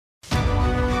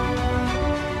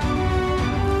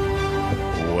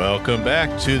Welcome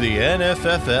back to the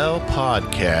NFFL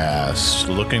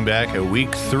podcast. Looking back at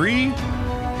week 3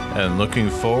 and looking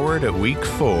forward at week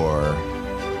 4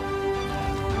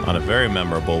 on a very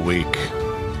memorable week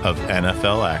of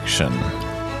NFL action.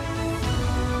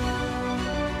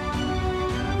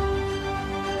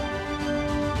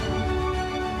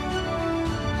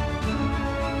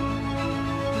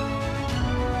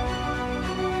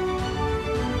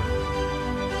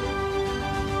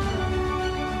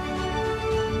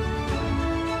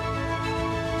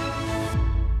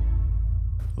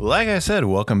 Like I said,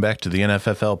 welcome back to the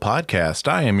NFFL podcast.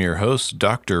 I am your host,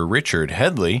 Dr. Richard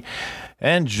Headley,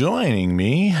 and joining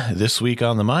me this week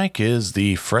on the mic is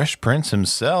the Fresh Prince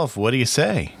himself. What do you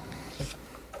say?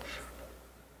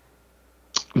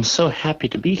 I'm so happy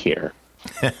to be here.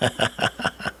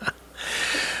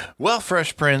 Well,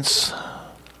 Fresh Prince,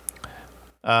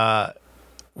 we're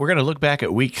going to look back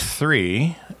at week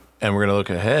 3, and we're going to look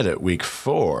ahead at week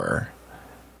 4,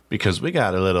 because we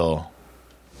got a little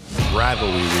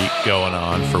rivalry week going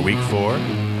on for week 4.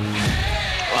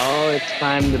 Oh, it's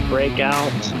time to break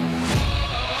out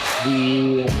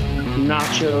the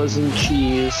nachos and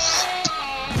cheese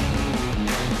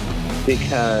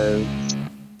because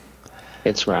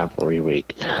it's rivalry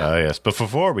week. Oh, yes. But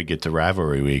before we get to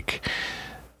rivalry week,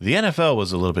 the NFL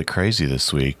was a little bit crazy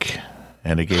this week,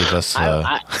 and it gave us...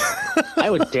 I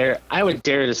would dare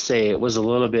to say it was a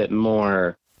little bit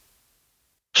more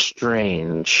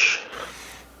strange.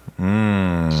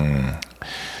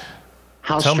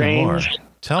 How Tell strange? Me more.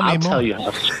 Tell me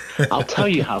more. I'll tell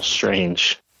you how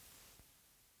strange.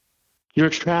 You're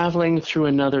traveling through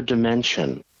another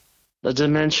dimension. A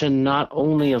dimension not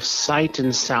only of sight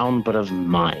and sound, but of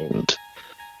mind.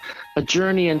 A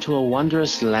journey into a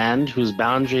wondrous land whose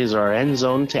boundaries are end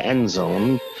zone to end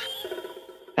zone.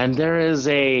 And there is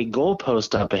a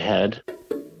goalpost up ahead.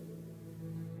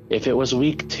 If it was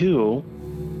week 2,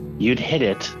 you'd hit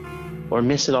it or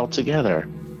miss it altogether.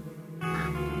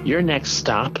 Your next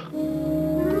stop, the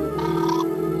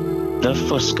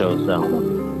Fusco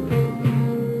Zone.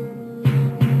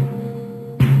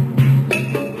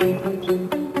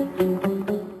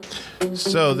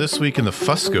 So this week in the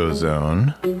Fusco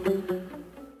Zone,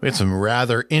 we had some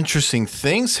rather interesting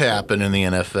things happen in the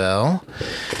NFL.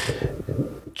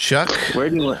 Chuck, Where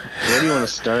do you want to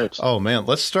start? Oh man,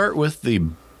 let's start with the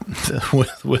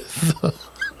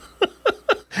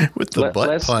with the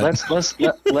butt punt.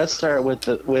 Let's start with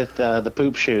the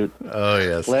poop shoot. Oh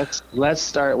yes. Let's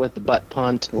start with the butt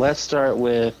punt. Let's start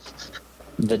with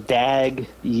the dag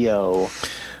yo.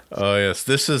 Oh yes,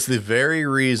 this is the very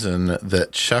reason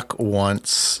that Chuck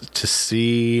wants to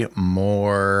see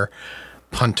more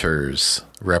punters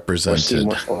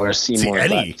represented. Or see more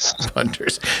any butts.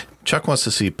 punters. Chuck wants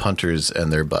to see punters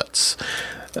and their butts.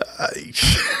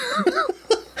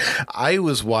 I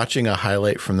was watching a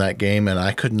highlight from that game, and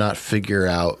I could not figure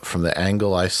out from the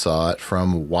angle I saw it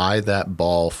from why that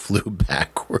ball flew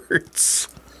backwards.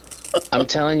 I'm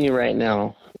telling you right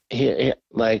now,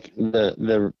 like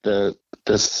the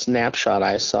snapshot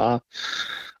I saw,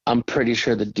 I'm pretty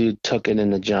sure the dude took it in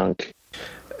the junk.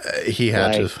 He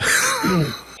had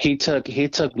to. He took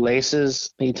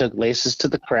laces. He took laces to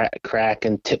the crack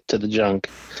and tipped to the junk.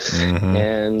 Mm-hmm.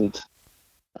 And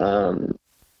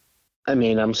I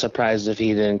mean, I'm surprised if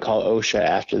he didn't call OSHA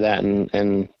after that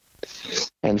and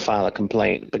file a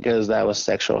complaint, because that was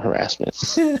sexual harassment.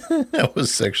 That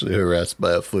was sexually harassed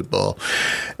by a football.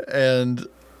 And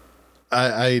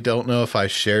I don't know if I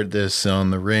shared this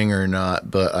on the ring or not,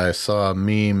 but I saw a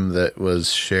meme that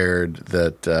was shared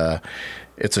that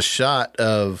it's a shot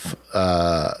of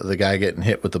the guy getting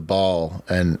hit with the ball,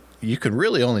 and you can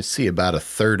really only see about a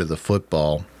third of the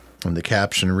football. And the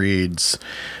caption reads,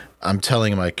 "I'm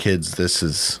telling my kids this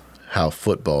is how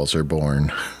footballs are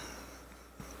born."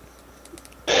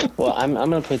 Well, I'm going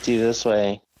to put it to you this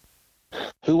way.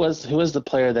 Who was the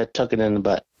player that took it in the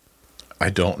butt?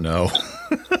 I don't know.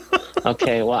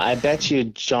 Okay, well, I bet you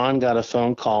John got a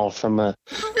phone call from a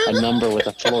number with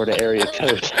a Florida area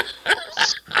code.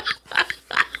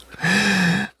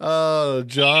 Oh,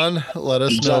 John, let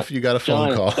us know if you got a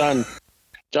phone call.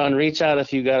 John, reach out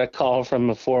if you got a call from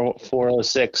a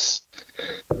 406.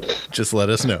 Just let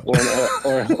us know.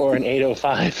 Or an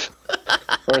 805.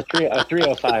 Or a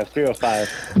 305. 305.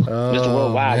 Mr.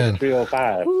 Worldwide,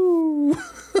 305.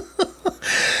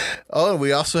 Oh, and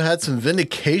we also had some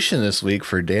vindication this week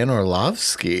for Dan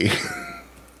Orlovsky.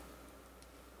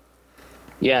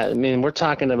 Yeah, I mean, we're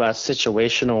talking about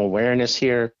situational awareness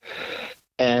here.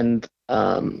 And,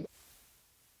 I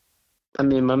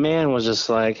mean, my man was just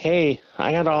like, hey,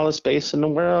 I got all the space in the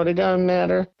world. It doesn't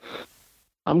matter.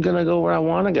 I'm going to go where I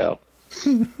want to go.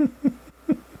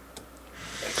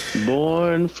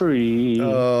 Born free.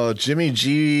 Oh, Jimmy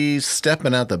G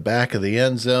stepping out the back of the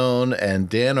end zone, and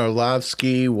Dan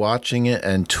Orlovsky watching it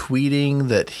and tweeting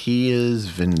that he is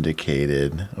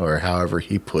vindicated, or however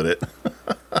he put it.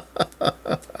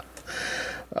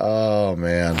 Oh,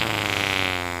 man.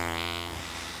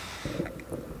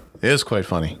 It is quite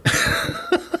funny.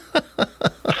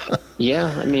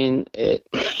 Yeah, I mean,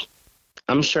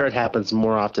 I'm sure it happens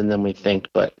more often than we think,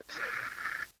 but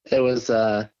it was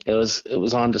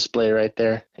on display right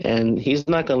there, and he's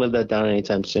not going to live that down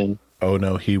anytime soon. Oh,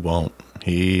 no, he won't.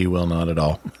 He will not at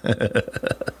all.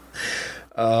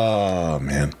 Oh,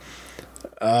 man.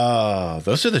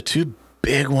 Those are the two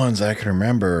big ones I can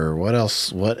remember. What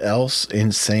else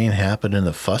insane happened in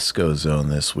the Fusco zone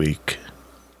this week?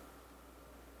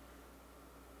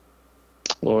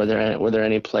 Well, were there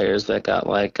any players that got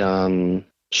like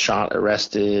shot,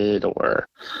 arrested, or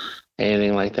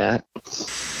anything like that?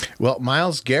 Well,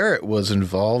 Myles Garrett was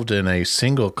involved in a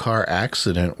single car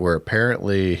accident where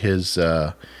apparently his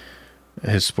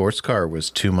sports car was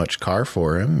too much car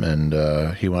for him,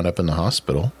 and he wound up in the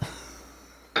hospital.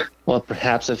 Well,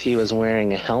 perhaps if he was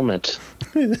wearing a helmet.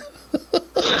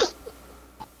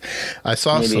 I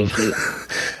saw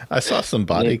some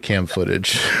body cam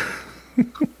footage.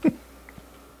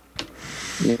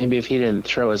 Maybe if he didn't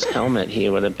throw his helmet, he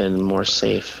would have been more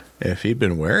safe. If he'd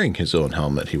been wearing his own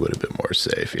helmet, he would have been more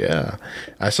safe, yeah.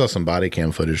 I saw some body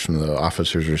cam footage from the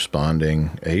officers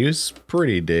responding. He was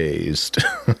pretty dazed.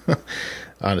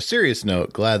 On a serious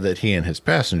note, glad that he and his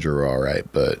passenger were all right,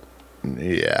 but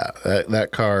yeah,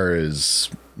 that car is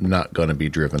not going to be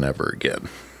driven ever again.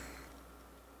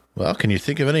 Well, can you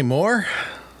think of any more?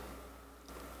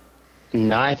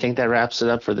 No, I think that wraps it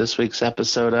up for this week's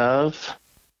episode of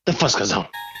The Fusco Zone.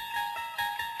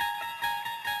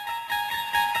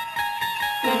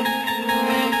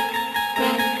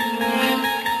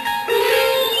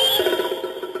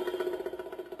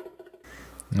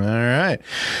 All right.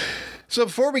 So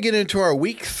before we get into our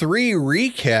week 3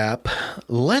 recap,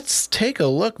 let's take a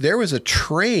look. There was a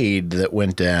trade that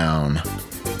went down.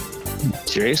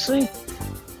 Seriously?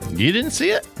 You didn't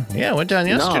see it? Yeah, it went down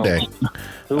yesterday. No.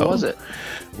 Who was it?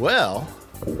 Well,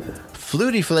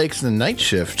 Flutie Flakes and the Night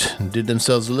Shift did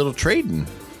themselves a little trading.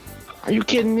 Are you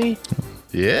kidding me?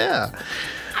 Yeah.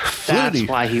 That's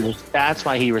why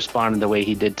he responded the way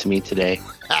he did to me today.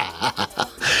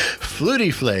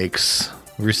 Flutie Flakes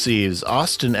receives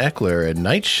Austin Eckler, and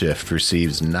Night Shift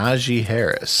receives Najee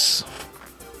Harris.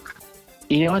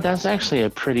 You know what? That's actually a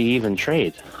pretty even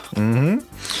trade. Mm-hmm.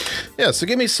 Yeah, so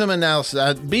give me some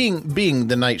analysis. Being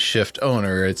the Night Shift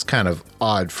owner, it's kind of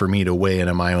odd for me to weigh in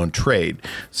on my own trade.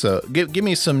 So give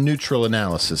me some neutral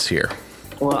analysis here.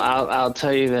 Well, I'll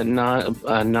tell you that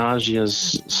Najee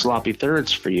is sloppy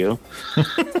thirds for you.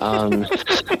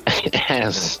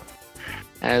 As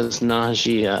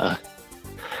Najee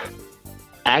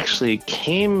actually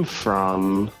came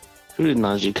from, who did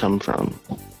Najee come from?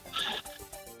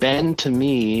 Ben to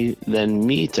me, then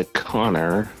me to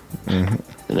Connor, and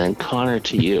then Connor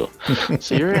to you.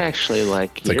 So you're actually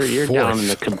like you're down in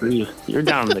the caboose. You're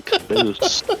down in the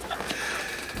caboose.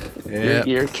 Yeah.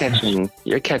 You're catching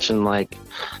like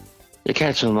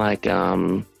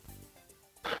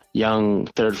young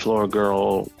third floor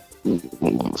girl,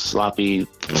 sloppy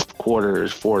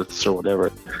quarters, fourths, or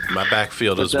whatever. My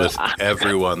backfield is with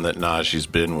everyone that Najee's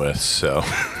been with, so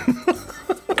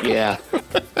yeah.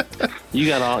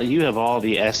 You have all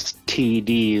the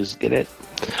STDs, get it?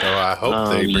 Oh, I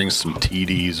hope they bring some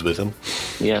TDs with them.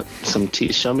 Yeah,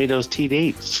 show me those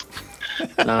TDs.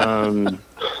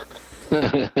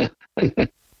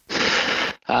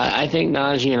 I think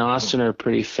Najee and Austin are a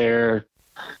pretty fair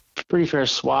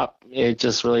swap. It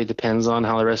just really depends on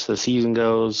how the rest of the season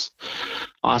goes.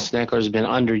 Austin Eckler's been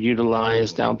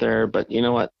underutilized out there, but you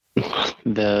know what?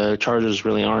 The Chargers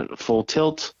really aren't full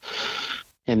tilt.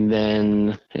 And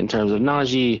then in terms of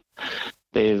Najee,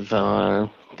 they've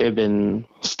been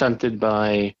stunted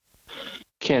by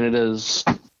Canada's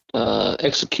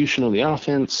execution of the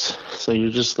offense. So you're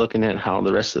just looking at how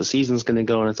the rest of the season's going to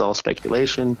go, and it's all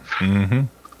speculation. Mm-hmm.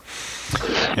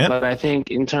 Yep. But I think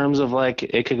in terms of like,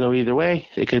 it could go either way.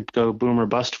 It could go boom or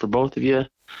bust for both of you.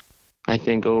 I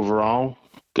think overall,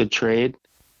 good trade.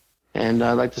 And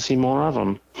I'd like to see more of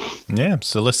them. Yeah,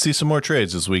 so let's see some more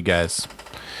trades this week, guys.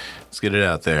 Let's get it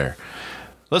out there.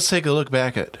 Let's take a look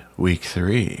back at week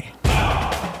 3.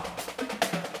 Now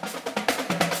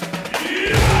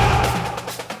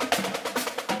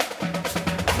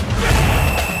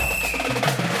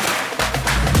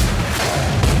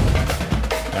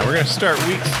we're going to start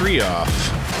week 3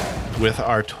 off with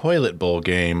our toilet bowl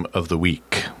game of the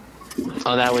week.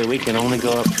 Oh, that way we can only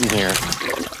go up from here.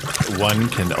 one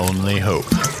can only hope.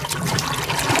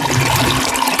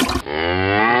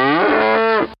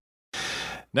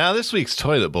 Now, this week's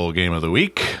Toilet Bowl game of the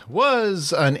week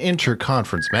was an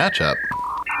inter-conference matchup.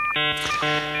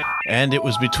 And it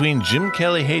was between Jim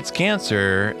Kelly Hates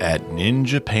Cancer at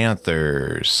Ninja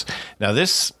Panthers. Now,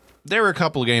 there were a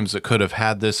couple of games that could have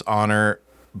had this honor,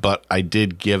 but I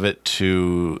did give it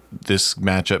to this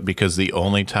matchup because the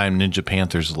only time Ninja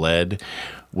Panthers led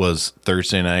was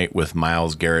Thursday night with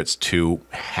Myles Garrett's 2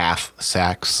 half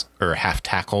sacks or half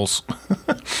tackles.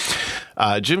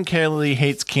 Jim Kelly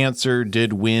Hates Cancer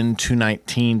did win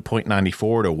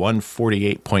 219.94 to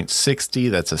 148.60.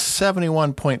 That's a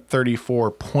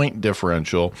 71.34 point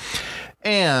differential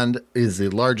and is the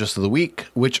largest of the week,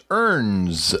 which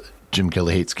earns Jim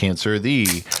Kelly Hates Cancer the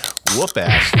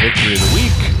whoop-ass victory of the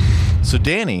week. So,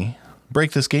 Danny,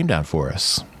 break this game down for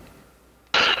us.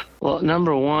 Well,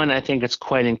 number one, I think it's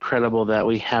quite incredible that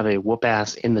we have a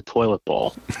whoop-ass in the toilet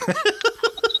bowl.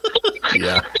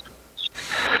 Yeah.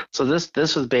 So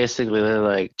this was basically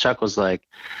like Chuck was like,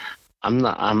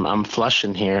 I'm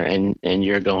flushing here and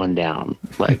you're going down.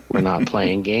 Like, we're not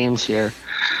playing games here.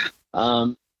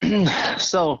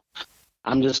 So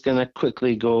I'm just gonna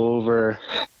quickly go over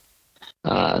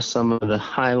some of the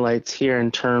highlights here in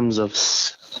terms of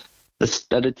the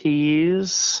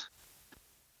studities.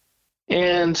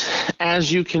 And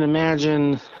as you can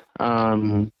imagine,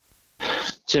 Jim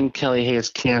Kelly Hates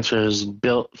Cancer is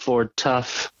built for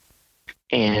tough.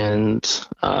 And,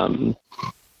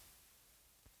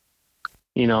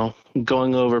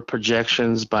 going over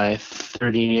projections by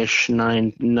 30-ish,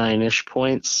 9-ish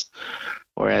points,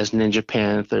 whereas Ninja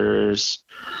Panthers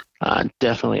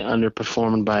definitely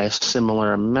underperformed by a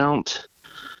similar amount.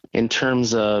 In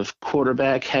terms of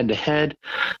quarterback head-to-head,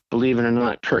 believe it or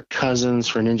not, Kirk Cousins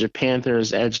for Ninja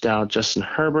Panthers edged out Justin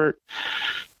Herbert.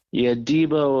 You had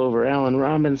Debo over Allen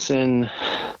Robinson.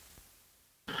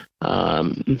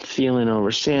 Thielen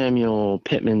over Samuel,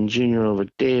 Pittman Jr. over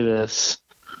Davis,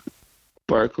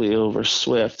 Barkley over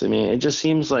Swift. I mean, it just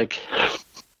seems like,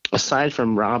 aside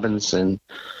from Robinson,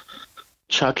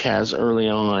 Chuck has early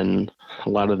on a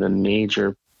lot of the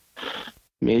major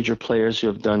players who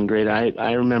have done great.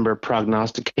 I remember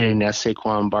prognosticating that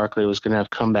Saquon Barkley was going to have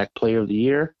comeback player of the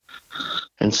year.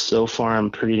 And so far,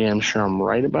 I'm pretty damn sure I'm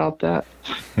right about that.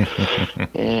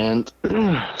 And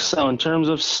so in terms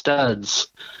of studs,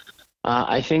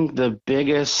 I think the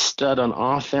biggest stud on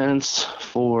offense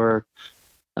for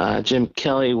Jim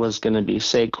Kelly was going to be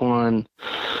Saquon.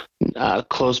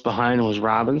 Close behind was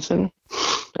Robinson.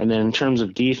 And then in terms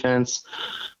of defense,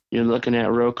 you're looking at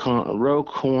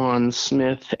Roquan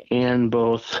Smith and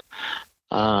both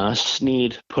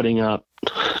Snead putting up,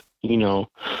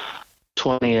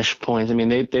 20-ish points. I mean,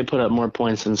 they put up more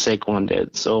points than Saquon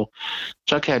did. So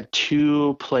Chuck had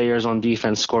 2 players on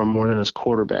defense score more than his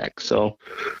quarterback. So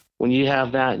when you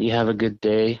have that, you have a good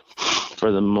day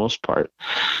for the most part.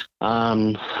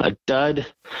 A dud,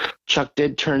 Chuck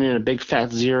did turn in a big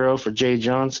fat 0 for Jay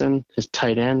Johnson, his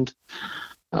tight end.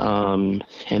 And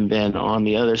then on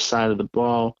the other side of the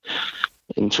ball,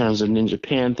 in terms of Ninja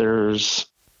Panthers,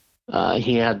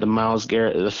 he had the Myles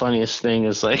Garrett. The funniest thing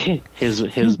is like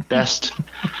his best,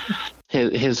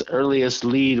 his earliest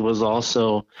lead was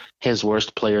also his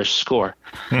worst player's score,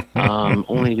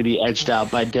 only to be edged out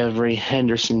by Devery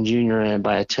Henderson Jr. and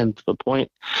by a 10th of a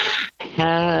point.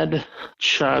 Had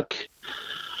Chuck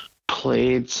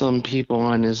played some people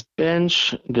on his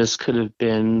bench, this could have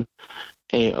been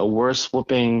a worse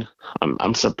whooping.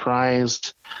 I'm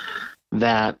surprised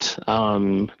that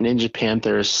Ninja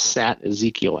Panthers sat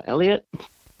Ezekiel Elliott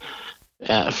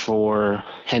for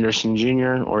Henderson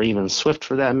Jr. or even Swift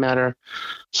for that matter.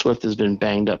 Swift has been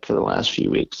banged up for the last few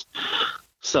weeks.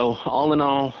 So all in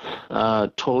all,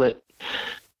 toilet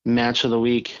match of the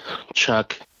week,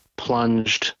 Chuck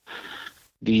plunged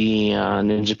the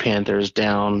Ninja Panthers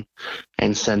down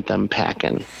and sent them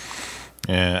packing.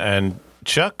 Yeah, and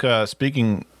Chuck,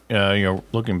 speaking,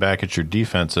 looking back at your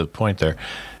defensive point there,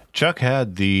 Chuck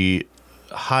had the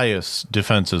highest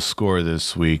defensive score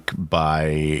this week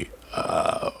by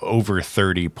over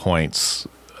 30 points,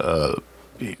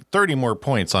 30 more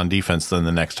points on defense than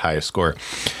the next highest score.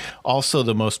 Also,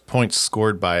 the most points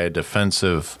scored by a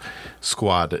defensive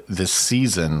squad this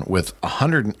season with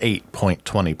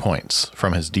 108.20 points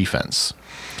from his defense,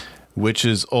 which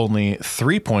is only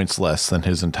 3 points less than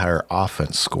his entire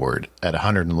offense scored at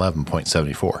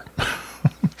 111.74.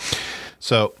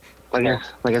 So, like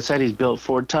I said, he's built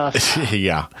for tough.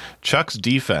 Yeah. Chuck's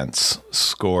defense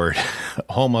scored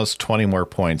almost 20 more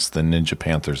points than Ninja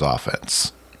Panthers'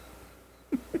 offense.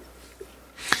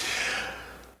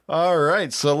 All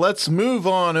right, so let's move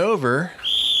on over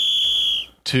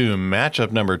to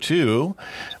matchup number 2,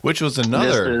 which was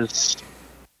another. This is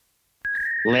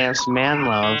Lance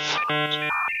Manlove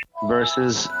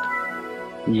versus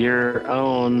your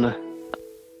own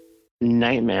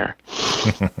nightmare.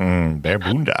 Bear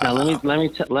Bunda. Now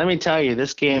let me tell you,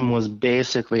 this game was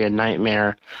basically a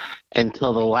nightmare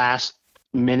until the last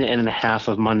minute and a half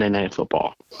of Monday Night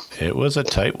Football. It was a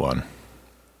tight one.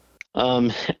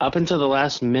 Up until the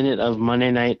last minute of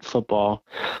Monday Night Football,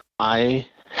 I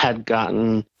had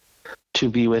gotten to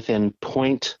be within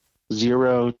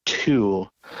 .02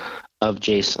 of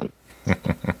Jason.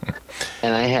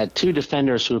 And I had 2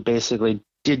 defenders who basically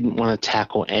didn't want to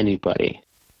tackle anybody.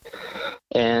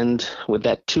 And with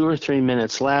that 2 or 3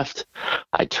 minutes left,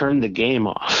 I turned the game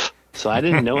off. So I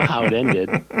didn't know how it ended.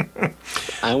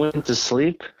 I went to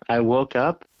sleep. I woke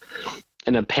up,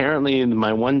 and apparently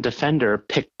my one defender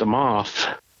picked them off,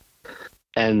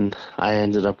 and I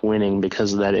ended up winning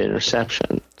because of that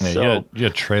interception. Yeah, so you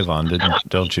had Trayvon,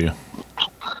 don't you?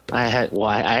 I had. Well,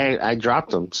 I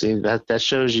dropped them. See, that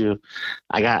shows you.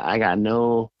 I got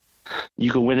no.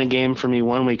 You could win a game for me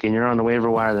one week, and you're on the waiver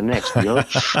wire the next.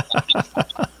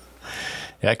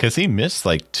 Yeah, because he missed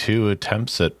like 2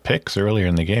 attempts at picks earlier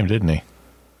in the game, didn't he?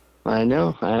 I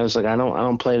know. I was like, I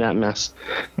don't play that mess.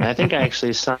 And I think I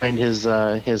actually signed his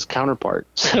counterpart.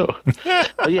 So,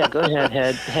 but yeah, go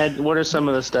ahead, Head. What are some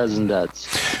of the studs and duds?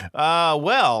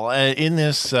 In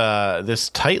this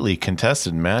tightly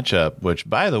contested matchup, which,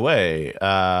 by the way,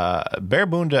 Bear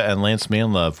Bunda and Lance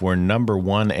Manlove were number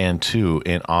 1 and 2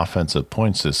 in offensive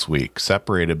points this week,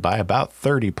 separated by about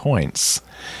 30 points.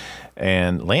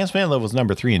 And Lance Manlove was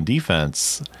number 3 in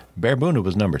defense. Bear Bunda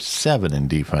was number 7 in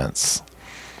defense.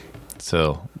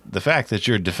 So the fact that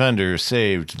your defender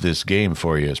saved this game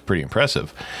for you is pretty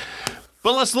impressive.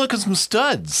 But let's look at some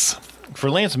studs. For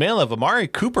Lance Manlove, Amari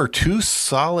Cooper, 2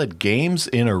 solid games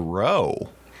in a row.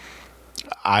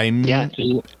 I'm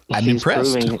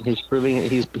impressed. He's proving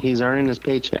he's earning his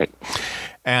paycheck.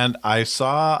 And I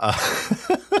saw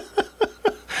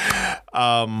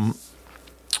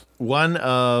one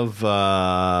of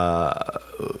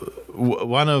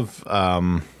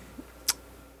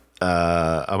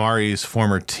Amari's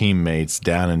former teammates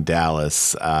down in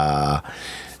Dallas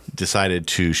decided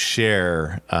to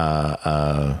share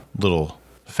a little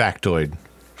factoid.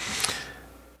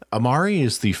 Amari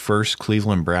is the first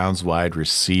Cleveland Browns wide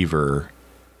receiver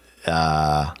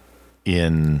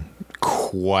in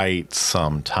quite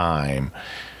some time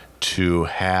to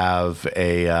have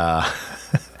a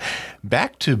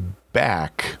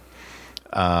back-to-back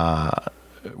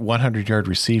 100-yard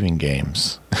receiving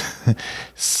games.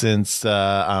 Since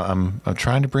I'm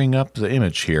trying to bring up the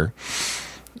image here,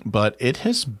 but it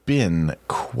has been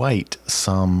quite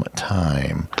some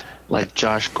time. Like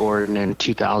Josh Gordon in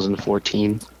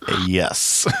 2014.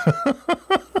 Yes.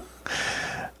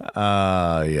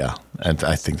 Yeah, and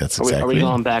I think that's exactly. Are we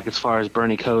going back as far as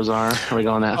Bernie Kosar? Are we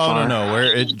going that far? Oh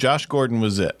no, Josh Gordon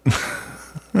was it.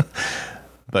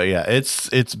 But yeah,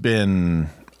 it's been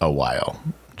a while.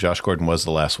 Josh Gordon was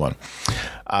the last one.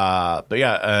 But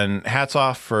yeah, and hats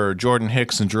off for Jordan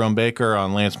Hicks and Jerome Baker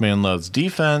on Lance Manlove's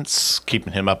defense,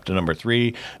 keeping him up to number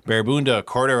 3. Bear Bunda,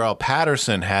 Cordarrelle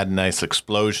Patterson had a nice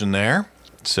explosion there.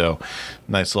 So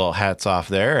nice little hats off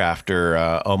there after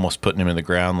almost putting him in the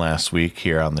ground last week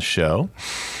here on the show.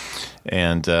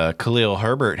 And Khalil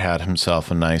Herbert had himself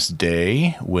a nice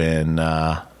day when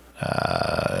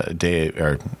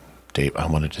Dave, I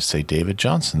wanted to say David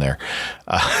Johnson there.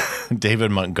 David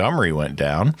Montgomery went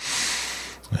down.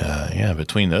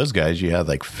 Between those guys, you had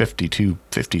like 52,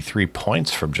 53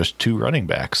 points from just 2 running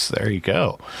backs. There you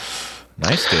go.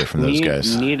 Nice day from those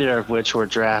guys. Neither of which were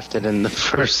drafted in the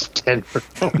first 10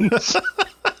 rounds.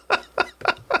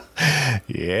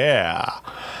 Yeah.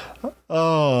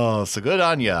 Oh, so good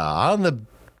on ya. On the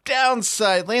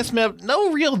downside,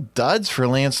 no real duds for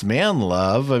Lance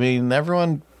Manlove. I mean,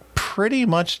 everyone pretty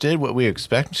much did what we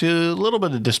expected to. A little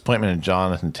bit of disappointment in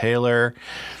Jonathan Taylor.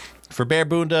 For Bear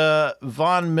Bunda,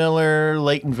 Von Miller,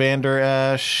 Leighton Vander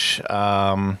Esch,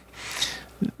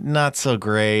 not so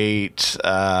great.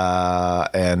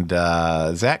 And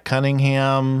Zach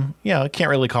Cunningham, I can't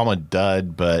really call him a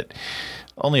dud, but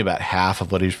only about half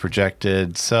of what he's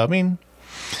projected. So, I mean,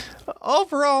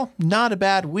 overall, not a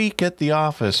bad week at the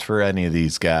office for any of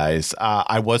these guys.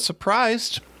 I was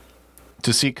surprised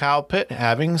to see Kyle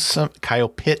Pitts,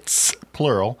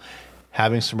 plural,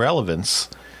 having some relevance,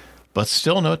 but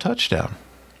still no touchdown.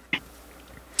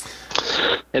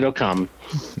 It'll come.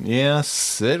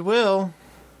 Yes, it will.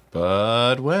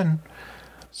 But when?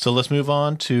 So let's move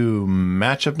on to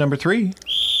matchup number 3,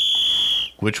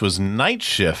 which was Night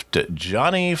Shift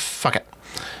Johnny Fuckett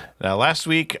Now, last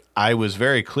week, I was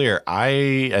very clear.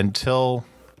 Until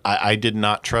I did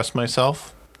not trust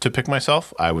myself to pick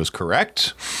myself. I was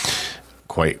correct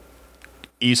quite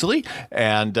easily.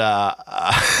 And Ty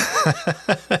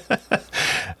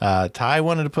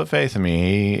wanted to put faith in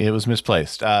me. It was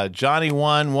misplaced. Johnny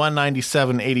won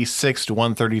 197.86 to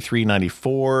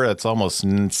 133.94. That's almost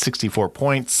 64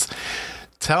 points.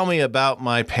 Tell me about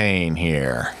my pain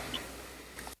here.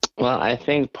 Well, I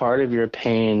think part of your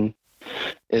pain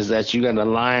is that you got a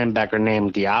linebacker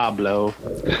named Diablo.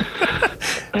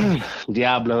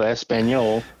 Diablo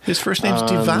Espanol. His first name's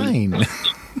Divine.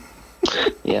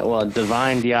 Yeah, well,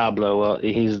 Divine Diablo. Well,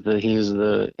 he's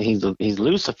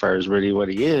Lucifer is really what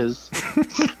he is.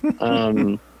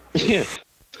 Yeah.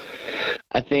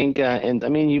 I think, and I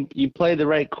mean, you played the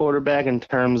right quarterback in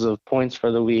terms of points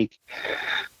for the week.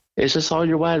 It's just all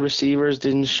your wide receivers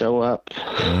didn't show up.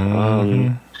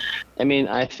 I mean,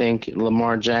 I think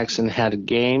Lamar Jackson had a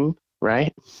game,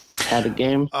 right? Had a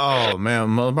game. Oh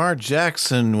man, Lamar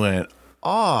Jackson went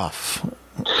off.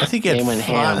 I think he had went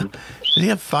ham. Did he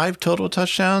have 5 total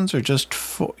touchdowns or just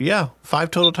 4? Yeah,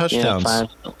 5 total touchdowns.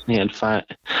 He had 5.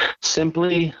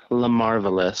 Simply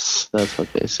Lamarvelous. That's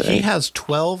what they say. He has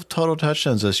 12 total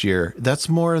touchdowns this year. That's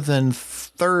more than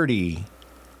 30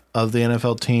 of the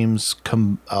NFL teams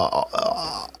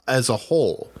as a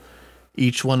whole.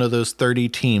 Each one of those 30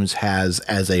 teams has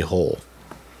as a whole.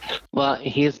 Well,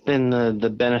 he's been the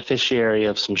beneficiary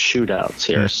of some shootouts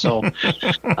here. So,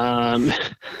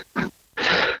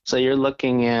 so you're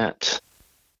looking at,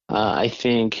 I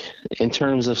think, in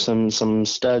terms of some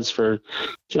studs for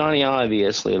Johnny,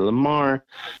 obviously, Lamar,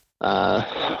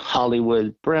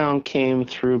 Hollywood Brown came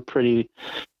through pretty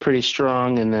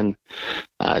strong, and then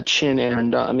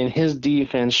Aaron. I mean, his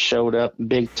defense showed up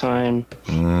big time.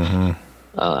 Mm-hmm.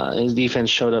 His defense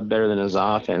showed up better than his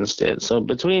offense did. So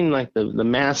between like the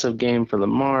massive game for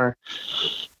Lamar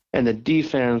and the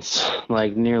defense,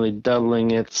 like nearly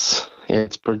doubling its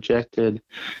projected,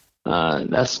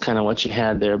 that's kind of what you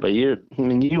had there. But you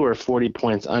were 40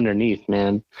 points underneath,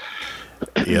 man.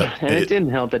 Yeah, and it didn't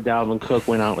help that Dalvin Cook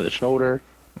went out with a shoulder.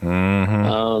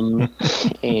 Mm-hmm.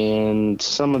 And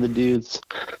some of the dudes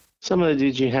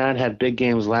you had big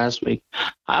games last week.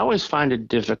 I always find it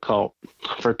difficult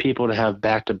for people to have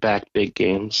back-to-back big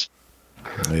games.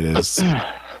 It is.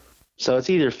 So it's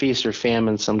either feast or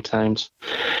famine sometimes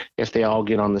if they all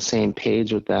get on the same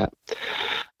page with that.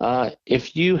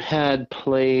 If you had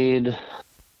played,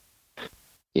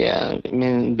 I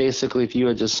mean, basically if you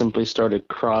had just simply started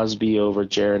Crosby over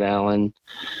Jared Allen,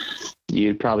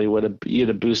 you'd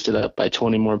have boosted up by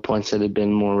 20 more points. That had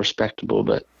been more respectable,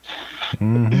 but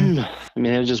mm-hmm. I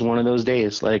mean, it was just one of those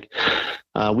days, like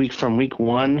week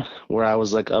 1, where I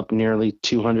was like up nearly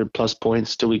 200 plus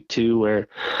points, to week 2, where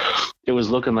it was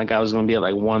looking like I was going to be at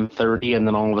like 130, and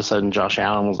then all of a sudden Josh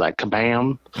Allen was like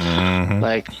kabam. Mm-hmm.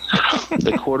 Like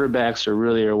the quarterbacks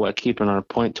are what keeping our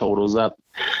point totals up.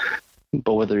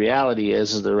 But what the reality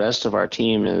is the rest of our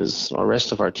teams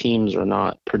are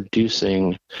not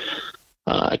producing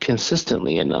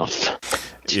consistently enough.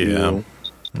 Yeah.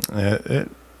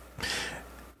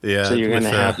 So you're going to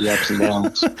have the ups and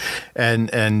downs.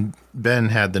 and Ben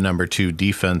had the number 2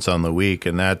 defense on the week,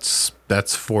 and that's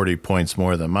 40 points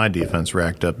more than my defense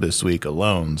racked up this week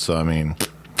alone. So I mean,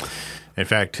 in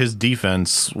fact, his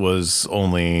defense was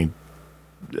only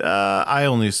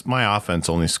my offense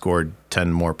only scored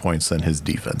 10 more points than his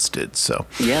defense did. So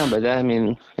yeah, but I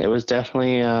mean, it was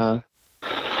definitely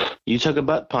you took a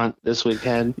butt punt this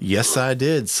weekend. Yes, I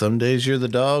did. Some days you're the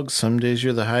dog, some days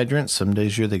you're the hydrant, some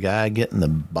days you're the guy getting the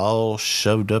ball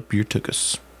shoved up your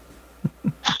tuchus.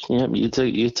 Yep,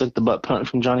 you took the butt punt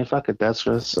from Johnny Fuckett. That's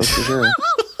for sure.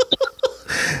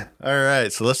 All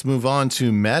right, so let's move on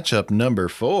to matchup number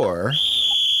 4.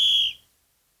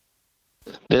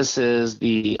 This is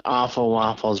the Awful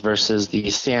Waffles versus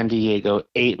the San Diego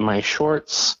 8 My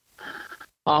Shorts.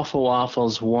 Awful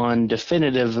Waffles won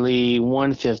definitively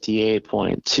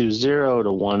 158.20 to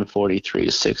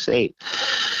 143.68.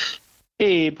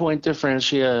 8-point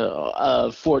differential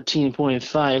of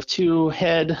 14.52.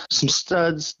 Had some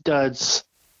studs, duds,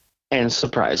 and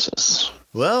surprises.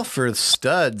 Well, for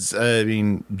studs, I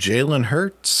mean, Jalen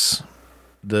Hurts,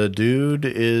 the dude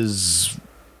he's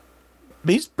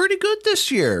pretty good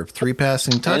this year. 3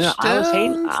 passing touchdowns. I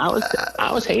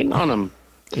was hating on him.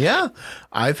 Yeah,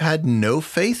 I've had no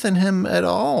faith in him at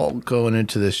all going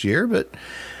into this year, but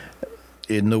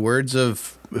in the words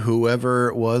of whoever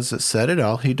it was that said it,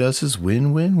 all he does is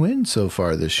win, win, win so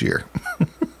far this year.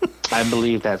 I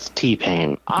believe that's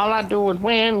T-Pain. All I do is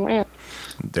win, win.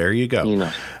 There you go. You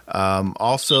know.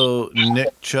 Also,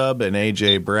 Nick Chubb and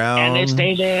A.J. Brown. And they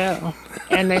stay there.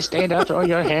 And they stay there. Throw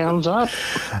your hands up.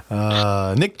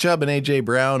 Nick Chubb and A.J.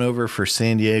 Brown over for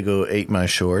San Diego ate my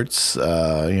shorts.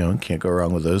 Can't go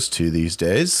wrong with those two these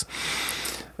days.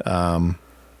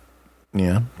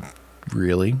 Yeah,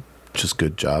 really. Just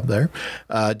good job there.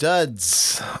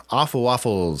 Duds, Awful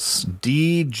Waffles,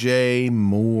 DJ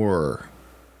Moore,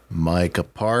 Micah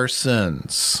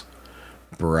Parsons,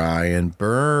 Brian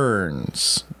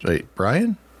Burns. Wait,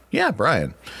 Brian? Yeah,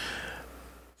 Brian.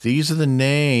 These are the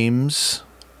names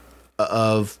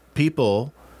of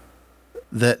people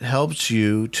that helped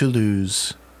you to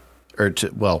lose,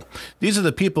 these are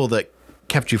the people that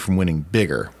kept you from winning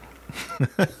bigger.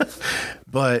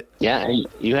 But yeah,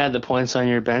 you had the points on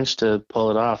your bench to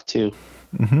pull it off too.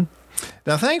 Mm-hmm.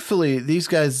 Now, thankfully, these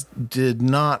guys did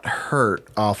not hurt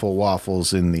Awful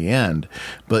Waffles in the end,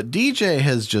 but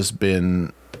DJ's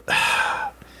been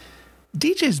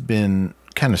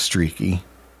kind of streaky.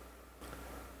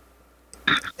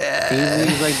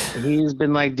 He's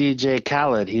been like DJ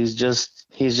Khaled. He's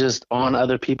just on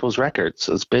other people's records.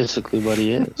 That's basically what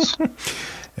he is.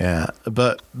 Yeah,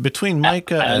 but between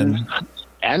Micah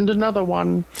and another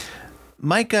one.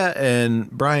 Micah and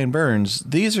Brian Burns,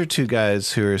 these are two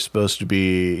guys who are supposed to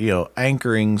be,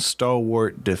 anchoring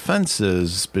stalwart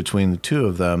defenses. Between the two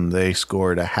of them, they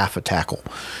scored a half a tackle.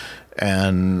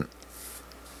 And,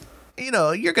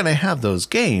 you're going to have those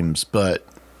games, but,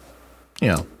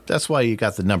 that's why you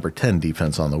got the number 10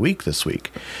 defense on the week this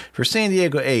week. For San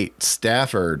Diego 8,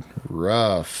 Stafford,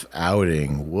 rough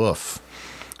outing, woof.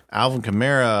 Alvin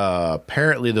Kamara,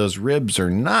 apparently those ribs are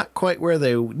not quite where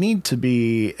they need to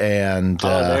be, and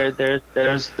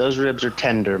those ribs are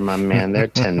tender, my man. They're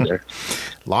tender.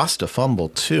 Lost a fumble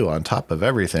too, on top of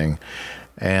everything,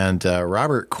 and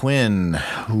Robert Quinn,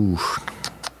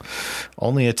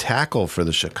 only a tackle for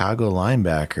the Chicago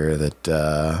linebacker.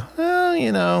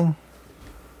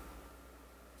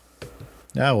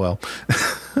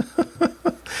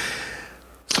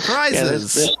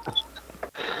 Surprises.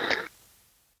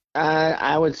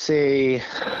 I would say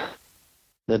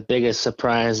the biggest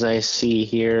surprise I see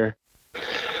here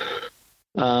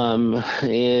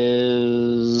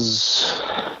is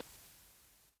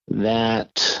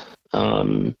that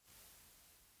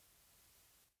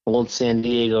old San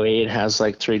Diego 8 has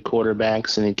like 3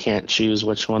 quarterbacks and he can't choose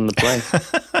which one to play.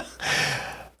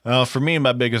 Well, for me,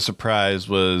 my biggest surprise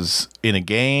was in a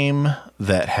game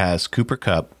that has Cooper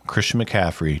Kupp, Christian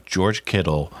McCaffrey, George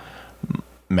Kittle,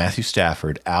 Matthew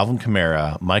Stafford, Alvin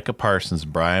Kamara, Micah Parsons,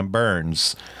 Brian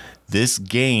Burns. This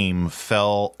game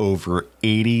fell over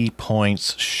 80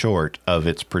 points short of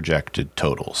its projected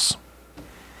totals.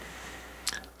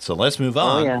 So let's move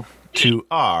on to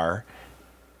our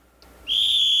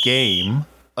game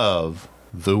of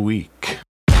the week.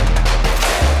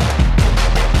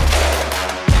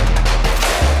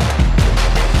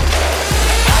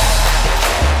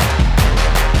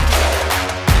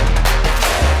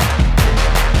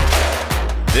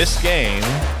 This game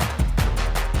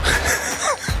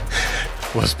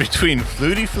was between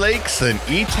Flutie Flakes and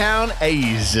E-Town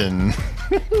Asian.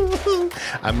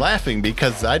 I'm laughing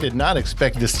because I did not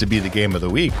expect this to be the game of the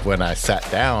week when I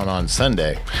sat down on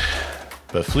Sunday.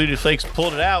 But Flutie Flakes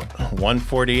pulled it out,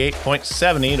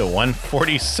 148.70 to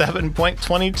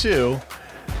 147.22.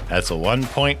 That's a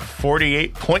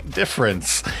 1.48 point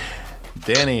difference.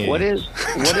 Danny, what is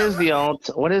the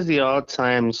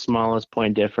all-time smallest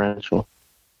point differential?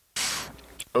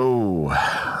 Oh,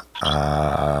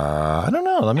 I don't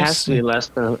know. Let me see. Has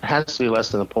to be less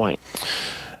than a point.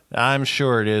 I'm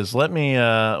sure it is. Let me.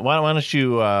 Why don't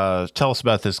you tell us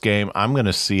about this game? I'm going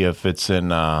to see if it's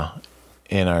in our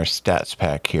stats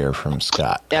pack here from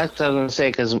Scott. That's what I was going to say,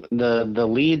 because the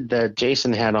lead that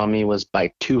Jason had on me was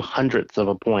by 0.02 of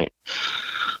a point.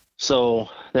 So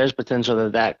there's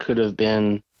potential that could have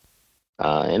been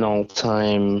an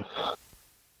all-time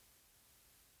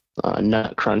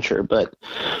nut cruncher. But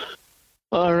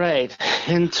all right,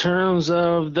 in terms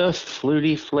of the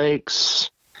Flutie Flakes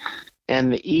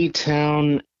and the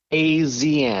E-Town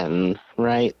AZN,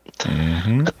 right?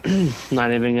 Mm-hmm.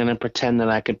 Not even going to pretend that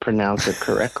I could pronounce it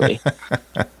correctly.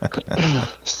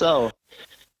 So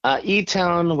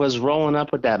E-Town was rolling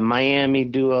up with that Miami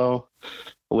duo,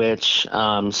 which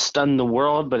stunned the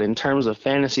world, but in terms of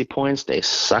fantasy points, they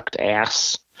sucked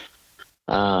ass.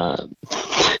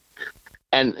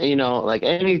 And, like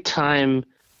any time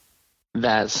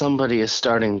that somebody is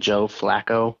starting Joe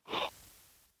Flacco,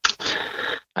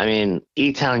 I mean,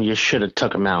 E-Town, you should have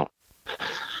took him out.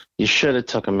 You should have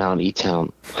took him out,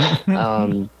 E-Town.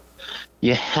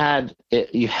 You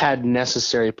had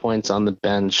necessary points on the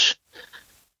bench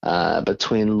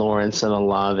between Lawrence and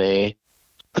Olave.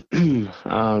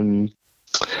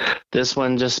 This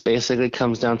one just basically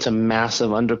comes down to massive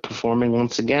underperforming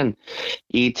once again.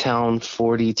 E-Town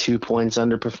 42 points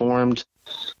underperformed.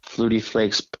 Flutie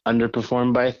Flakes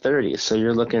underperformed by 30. So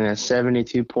you're looking at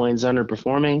 72 points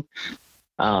underperforming.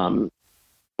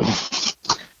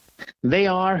 They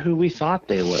are who we thought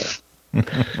they were.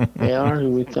 They are who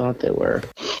we thought they were.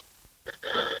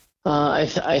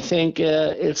 I think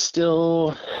it's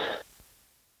still,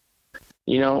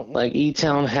 like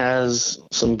E-Town has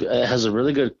a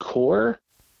really good core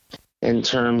in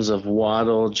terms of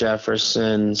Waddle,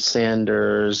 Jefferson,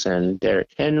 Sanders, and Derrick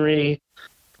Henry.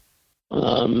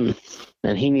 And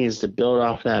he needs to build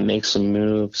off that, make some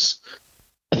moves.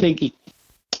 I think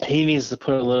he needs to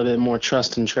put a little bit more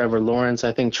trust in Trevor Lawrence.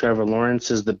 I think Trevor Lawrence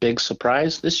is the big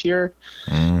surprise this year.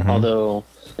 Mm-hmm. Although,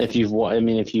 if you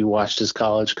watched his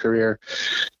college career,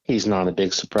 he's not a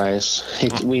big surprise.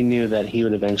 We knew that he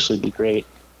would eventually be great.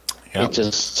 Yep.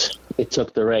 It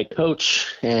took the right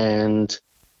coach and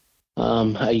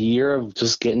a year of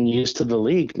just getting used to the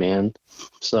league, man.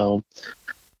 So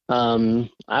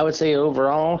I would say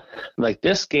overall, like,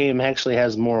 this game actually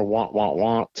has more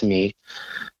want to me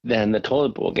than the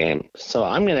toilet bowl game. So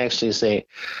I'm going to actually say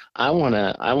I want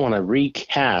to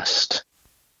recast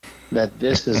that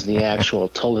this is the actual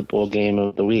toilet bowl game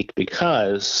of the week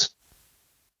because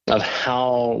of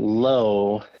how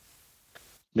low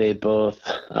they both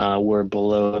were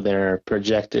below their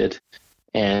projected,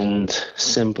 and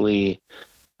simply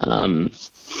I'm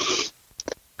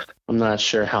not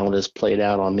sure how this played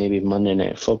out on maybe Monday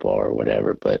Night Football or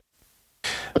whatever, but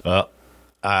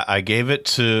I gave it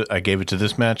to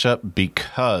this matchup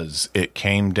because it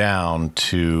came down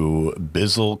to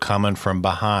Bizzle coming from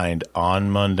behind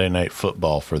on Monday Night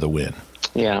Football for the win.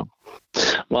 Yeah.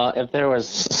 Well, if there was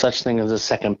such thing as a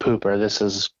second pooper, this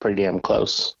is pretty damn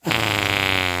close.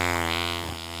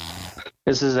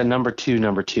 This is a number two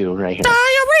right here.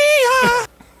 Diarrhea!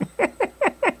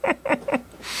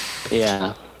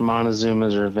 Yeah,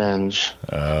 Montezuma's revenge.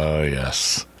 Oh,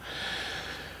 yes.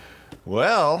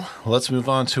 Well, let's move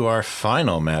on to our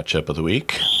final matchup of the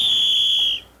week.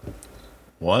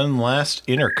 One last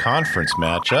interconference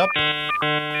matchup.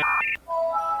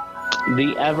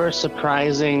 The ever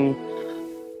surprising,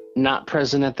 not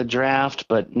present at the draft,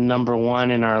 but number one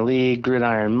in our league,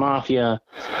 Gridiron Mafia,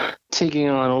 taking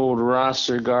on old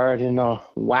roster guard in a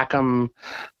whack-em,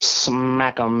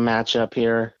 smack-em matchup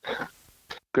here.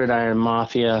 Gridiron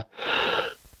Mafia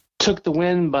took the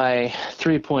win by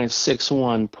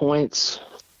 3.61 points.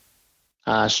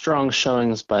 Strong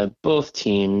showings by both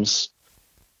teams.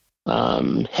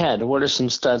 Head, what are some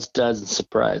studs, duds, and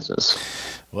surprises?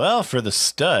 Well, for the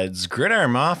studs,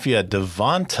 Gridiron Mafia,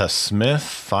 Devonta Smith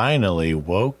finally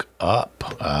woke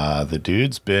up. The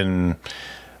dude's been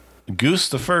goose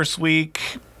the first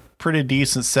week, pretty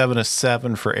decent,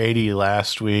 7-7 for 80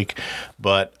 last week,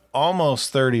 but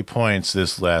almost 30 points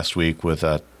this last week with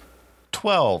a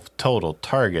 12 total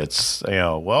targets.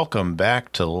 Welcome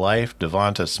back to life,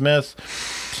 Devonta Smith.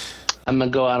 I'm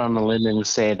going to go out on a limb and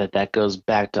say that goes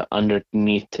back to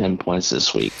underneath 10 points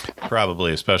this week.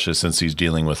 Probably, especially since he's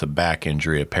dealing with a back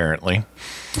injury, apparently.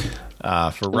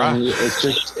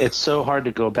 It's so hard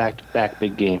to go back-to-back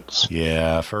big games.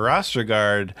 Yeah, for roster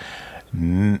guard,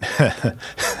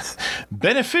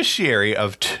 beneficiary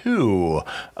of 2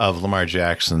 of Lamar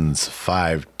Jackson's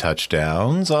 5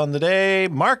 touchdowns on the day,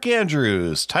 Mark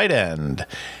Andrews, tight end.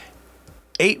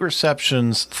 8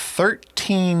 receptions,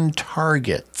 13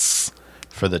 targets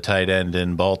for the tight end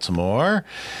in Baltimore.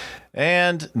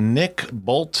 And Nick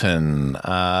Bolton,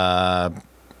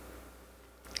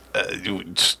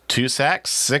 2 sacks,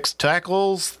 6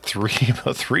 tackles,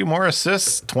 3 more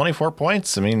assists, 24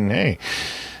 points. I mean, hey,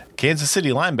 Kansas City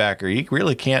linebacker, you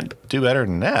really can't do better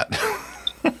than that.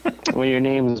 When your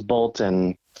name is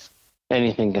Bolton,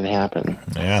 anything can happen.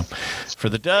 Yeah. For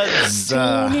the duds,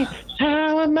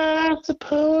 how am I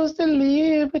supposed to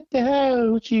live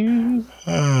without you?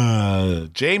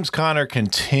 James Conner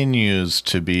continues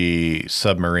to be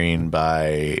submarined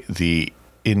by the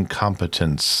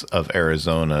incompetence of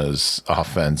Arizona's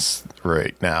offense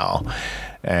right now.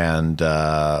 And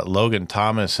Logan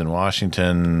Thomas in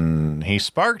Washington, he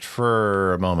sparked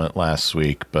for a moment last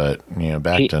week, but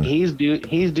he's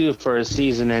due for a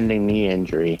season-ending knee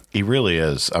injury. He really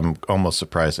is. I'm almost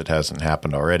surprised it hasn't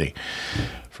happened already.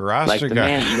 For roster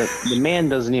guard, the man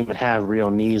doesn't even have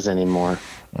real knees anymore.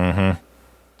 Mm-hmm.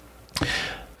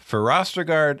 For roster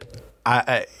guard,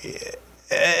 I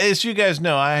as you guys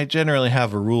know, I generally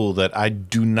have a rule that I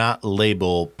do not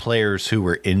label players who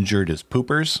were injured as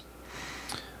poopers.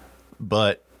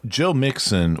 But Joe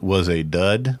Mixon was a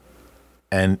dud,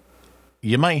 and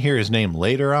you might hear his name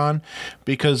later on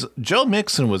because Joe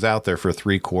Mixon was out there for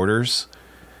 3 quarters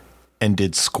and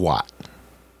did squat.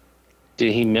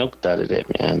 Dude, he milk-dudded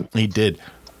it, man. He did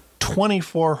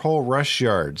 24 whole rush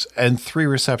yards and 3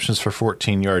 receptions for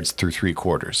 14 yards through 3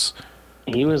 quarters.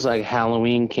 He was like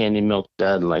Halloween candy milk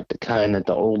dud, like the kind that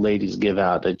the old ladies give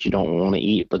out that you don't want to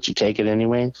eat, but you take it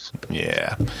anyways.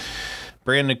 Yeah.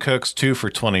 Brandon Cooks, 2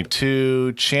 for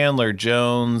 22. Chandler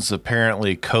Jones,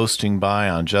 apparently coasting by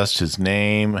on just his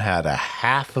name, had a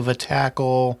half of a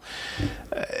tackle.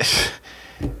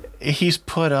 He's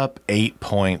put up 8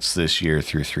 points this year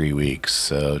through 3 weeks.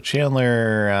 So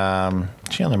Chandler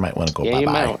might want to go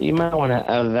bye-bye. You might want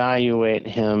to evaluate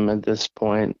him at this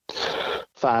point.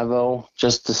 5-0,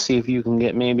 just to see if you can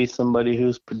get maybe somebody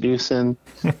who's producing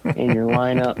in your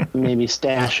lineup, maybe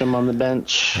stash him on the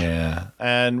bench. Yeah.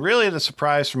 And really the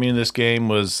surprise for me in this game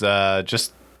was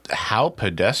just how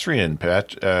pedestrian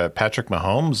Patrick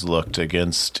Mahomes looked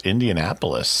against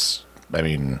Indianapolis. I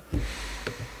mean,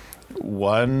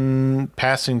 1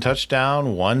 passing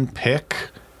touchdown, 1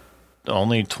 pick,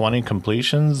 only 20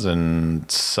 completions, and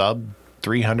sub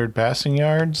 300 passing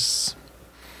yards.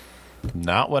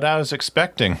 Not what I was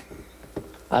expecting.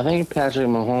 I think Patrick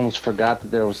Mahomes forgot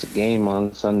that there was a game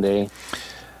on Sunday.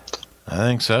 I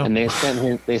think so. And they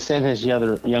sent his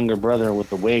younger brother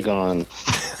with the wig on.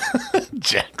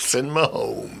 Jackson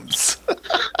Mahomes.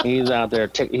 He's out there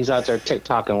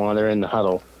TikToking while they're in the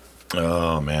huddle.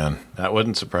 Oh man, that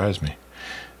wouldn't surprise me.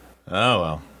 Oh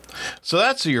well. So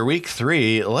that's your week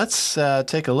 3. Let's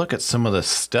take a look at some of the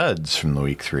studs from the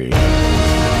week 3.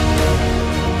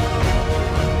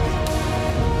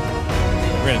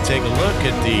 We're going to take a look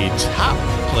at the top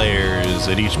players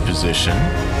at each position.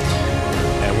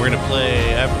 And we're going to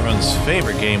play everyone's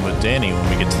favorite game with Danny when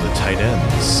we get to the tight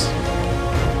ends.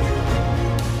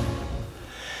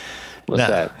 What's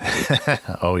that?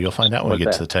 Oh, you'll find out when we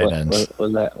get to the tight ends.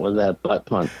 Was that butt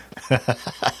punt?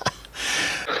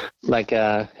 Like,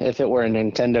 if it were a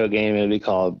Nintendo game, it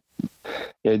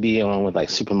would be on with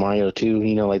like Super Mario 2,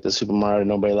 like the Super Mario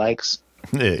nobody likes.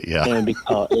 Yeah. It would be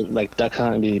called, like Duck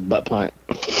Hunt would be butt punt.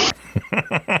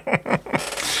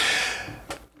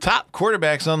 Top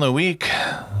quarterbacks on the week.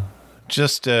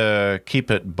 Just keep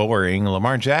it boring.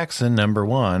 Lamar Jackson, number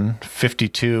 1,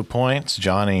 52 points.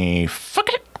 Johnny, fuck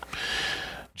it.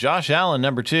 Josh Allen,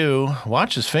 number 2.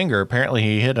 Watch his finger. Apparently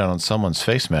he hit on someone's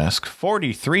face mask.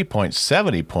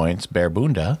 43.70 points. Bear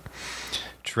Bunda.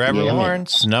 Trevor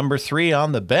Lawrence, number 3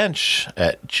 on the bench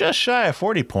at just shy of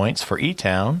 40 points for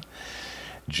E-Town.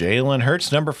 Jalen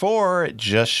Hurts, number 4, at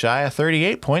just shy of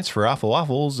 38 points for Awful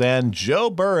Waffles. And Joe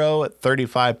Burrow at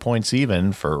 35 points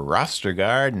even for Roster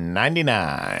Guard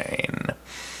 99.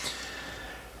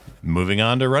 Moving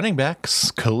on to running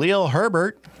backs. Khalil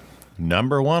Herbert,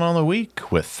 number 1 on the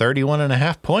week with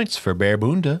 31.5 points for Bear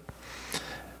Bunda.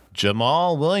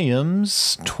 Jamal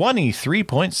Williams,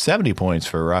 23.70 points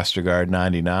for Roster Guard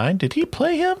 99. Did he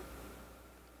play him?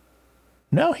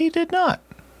 No, he did not.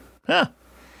 Huh.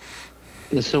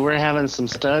 So we're having some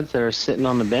studs that are sitting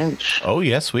on the bench. Oh,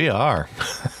 yes, we are.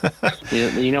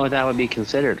 You know what that would be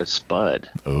considered? A spud.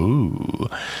 Ooh.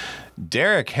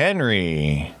 Derrick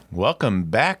Henry, welcome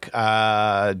back.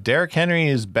 Derrick Henry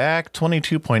is back,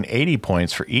 22.80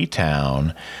 points for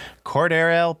E-Town.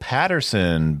 Cordarrelle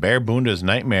Patterson, Bear Bunda's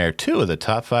nightmare, 2 of the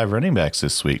top 5 running backs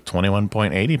this week,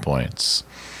 21.80 points.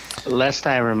 Lest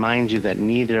I remind you that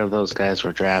neither of those guys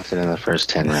were drafted in the first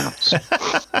 10 rounds.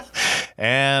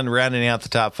 And rounding out the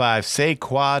top 5,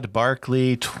 Saquon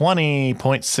Barkley,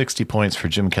 20.60 points for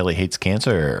Jim Kelly Hates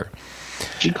Cancer.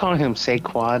 Did you call him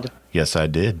Saquon? Yes, I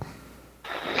did.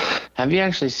 Have you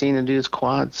actually seen the dude's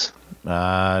quads?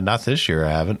 Not this year,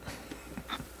 I haven't.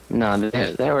 No,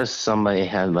 there was somebody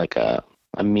had like a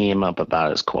meme up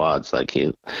about his quads.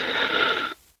 He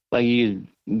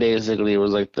basically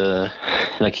was like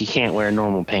he can't wear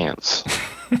normal pants.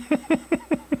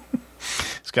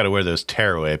 He's got to wear those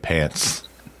tearaway pants.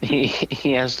 He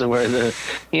has to wear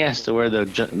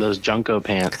those Junko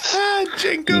pants.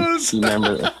 Jinkos. You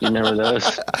remember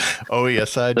those? Oh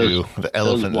yes, I do. The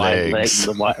elephant legs.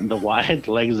 The wide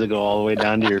legs that go all the way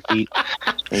down to your feet,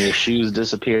 and your shoes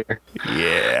disappear.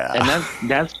 Yeah. And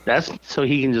that's so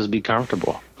he can just be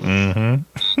comfortable. Mm-hmm.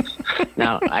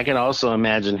 Now I can also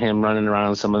imagine him running around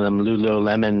in some of them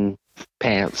Lululemon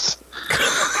pants.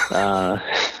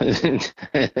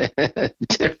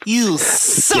 You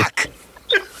suck.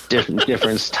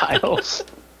 Different styles.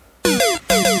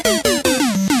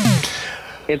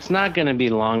 It's not going to be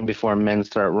long before men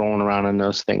start rolling around in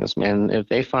those things, man. If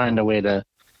they find a way to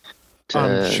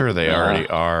I'm sure they already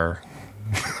are.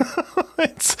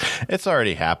 It's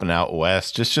already happened out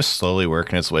west. It's just slowly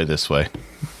working its way this way.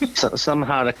 So,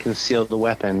 somehow to conceal the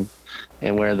weapon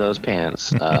and wear those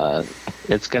pants.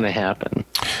 It's going to happen.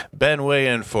 Ben, weigh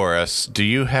in for us. Do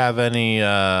you have any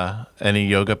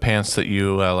yoga pants that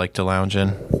you like to lounge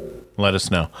in? Let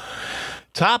us know.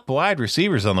 Top wide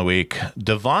receivers on the week.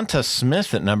 Devonta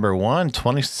Smith at number 1,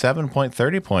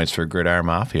 27.30 points for Gridiron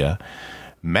Mafia.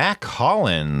 Mac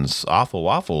Hollins, Awful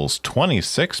Waffles,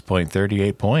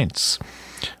 26.38 points.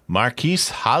 Marquise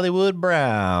Hollywood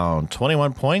Brown,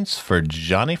 21 points for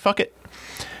Johnny Fuckett.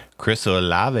 Chris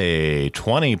Olave,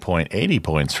 20.80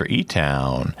 points for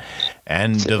E-Town.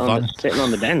 And sitting on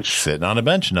the bench. Sitting on a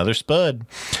bench, another spud.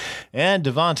 And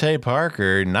Devontae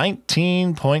Parker,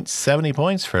 19.70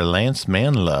 points for Lance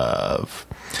Manlove.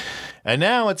 And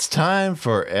now it's time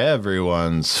for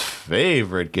everyone's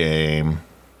favorite game.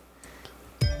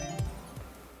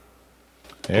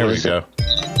 There we go.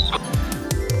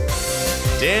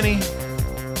 Danny,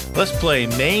 let's play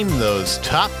Name Those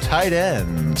Top Tight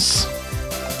Ends.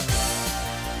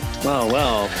 Oh,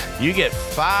 well. You get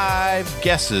 5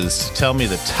 guesses to tell me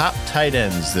the top tight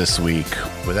ends this week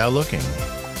without looking.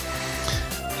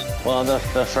 Well,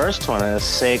 the first one is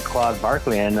Saquon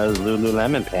Barkley in those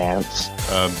Lululemon pants.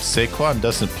 Saquon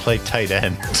doesn't play tight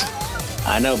end.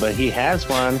 I know, but he has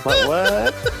one.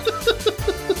 What?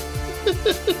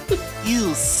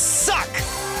 You suck!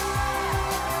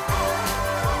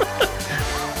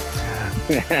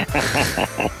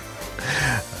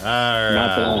 All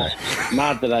right.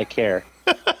 Not that I care.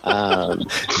 Not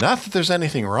that there's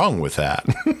anything wrong with that.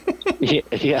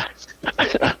 Yeah.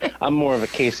 I'm more of a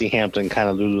Casey Hampton kind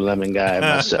of Lululemon guy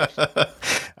myself. All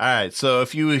right. So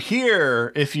if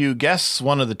you guess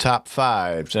one of the top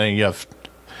 5, then you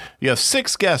have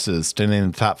 6 guesses to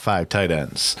name the top 5 tight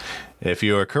ends. If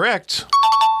you are correct,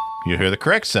 you hear the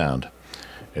correct sound.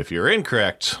 If you're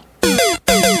incorrect,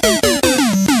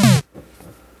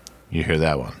 you hear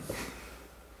that one.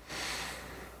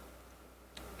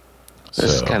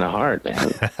 This is kind of hard,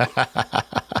 man.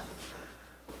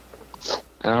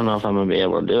 I don't know if I'm gonna be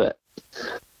able to do it.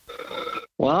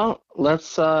 Well, let's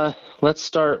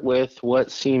start with what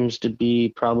seems to be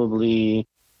probably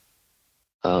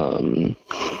let's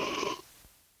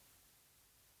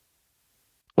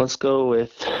go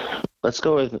with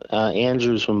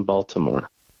Andrews from Baltimore.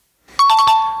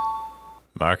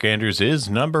 Mark Andrews is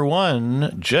number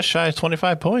 1, just shy of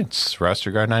 25 points.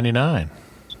 Roster guard 99.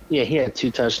 Yeah, he had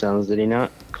 2 touchdowns, did he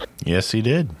not? Yes, he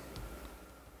did.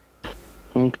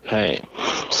 Okay.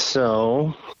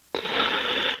 So,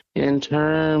 in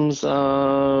terms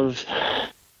of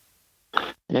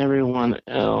everyone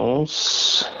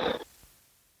else,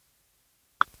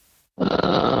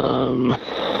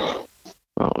 oh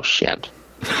shit.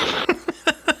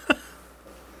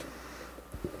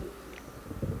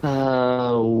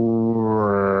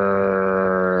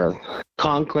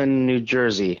 Conklin, New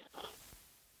Jersey.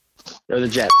 They're the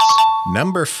Jets.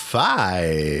 Number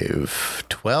 5,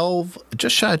 12,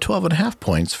 just shy of 12.5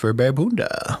 points for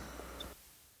Berbunda.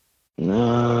 Who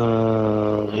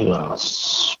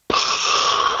else?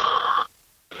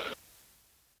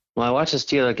 Well, I watched the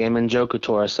Steelers game and Njoku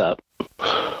tore us up.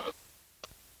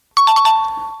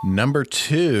 Number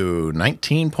 2,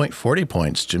 19.40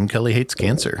 points. Jim Kelly hates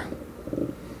cancer.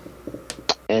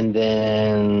 And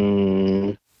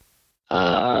then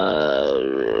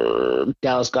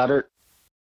Dallas Goedert.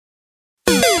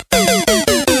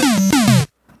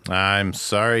 I'm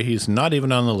sorry, he's not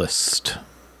even on the list.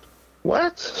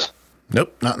 What?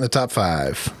 Nope, not in the top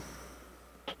 5.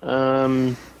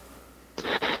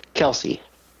 Kelsey.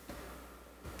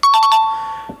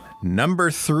 Number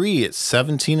 3 at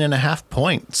 17.5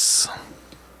 points.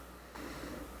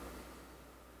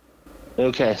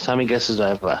 Okay, so how many guesses do I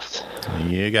have left?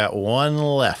 You got 1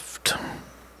 left.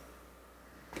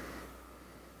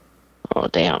 Oh,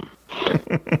 damn.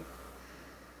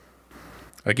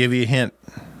 I'll give you a hint.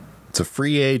 It's a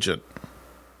free agent.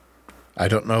 I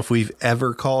don't know if we've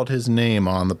ever called his name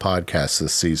on the podcast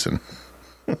this season.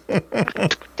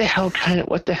 What the hell kind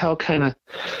of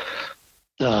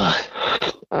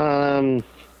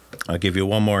I'll give you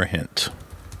one more hint.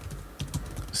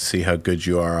 See how good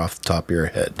you are off the top of your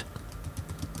head.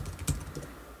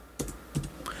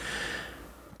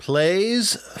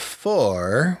 Plays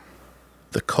for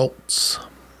the Colts.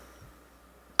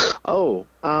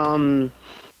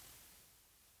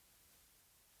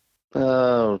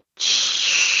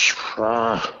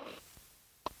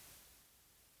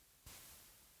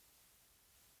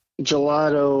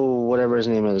 Gelato, whatever his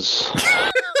name is.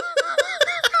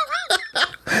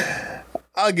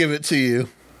 I'll give it to you.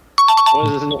 What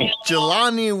was his name?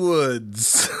 Jelani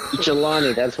Woods.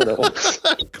 Jelani, that's what it was.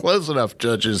 Close enough,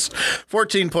 judges.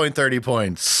 14.30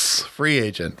 points. Free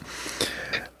agent.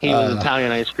 He was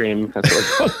Italian ice cream. That's what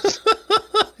it was.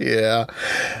 Yeah.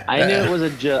 I knew it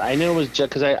was I knew it was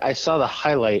because I saw the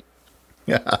highlight.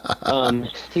 He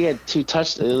had 2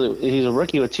 touchdowns. He's a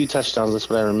rookie with 2 touchdowns. That's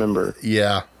what I remember.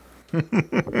 Yeah. And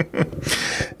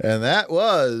that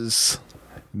was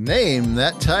Name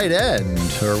That Tight End,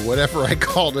 or whatever I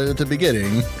called it at the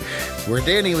beginning, where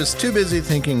Danny was too busy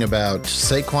thinking about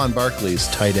Saquon Barkley's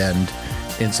tight end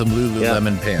in some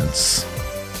Lululemon pants.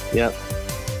 Yep.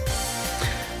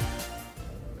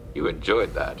 You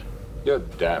enjoyed that. You're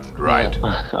damned right.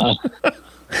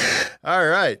 All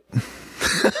right.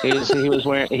 He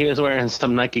was wearing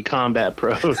some Nike Combat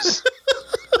Pros.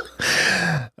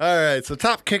 All right, so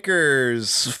top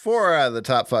kickers, 4 out of the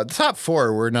top 5. The top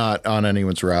 4 were not on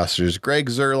anyone's rosters. Greg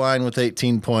Zuerlein with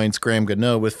 18 points, Graham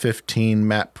Gano with 15,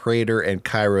 Matt Prater and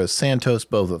Cairo Santos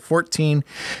both with 14,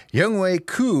 Younghoe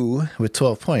Koo with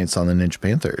 12 points on the Ninja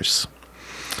Panthers.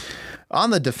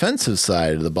 On the defensive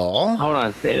side of the ball... Hold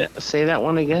on, say that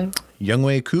one again.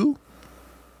 Younghoe Koo?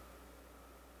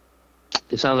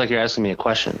 It sounds like you're asking me a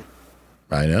question.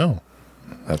 I know.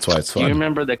 That's why it's fun. Do you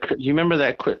remember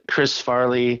that Chris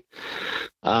Farley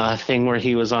thing where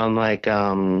he was on like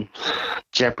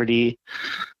Jeopardy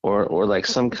or like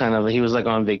some kind of, he was like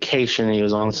on vacation and he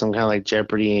was on some kind of like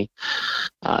Jeopardy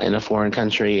in a foreign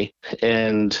country,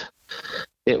 and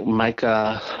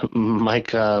Micah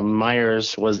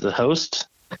Myers was the host.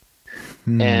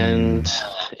 And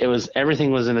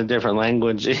everything was in a different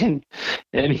language, and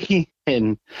it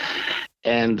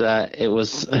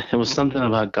was something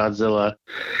about Godzilla,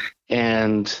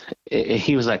 and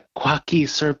he was like Quacky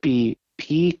Serpy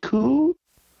Piku,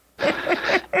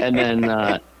 and then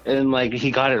and like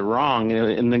he got it wrong,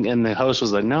 and the host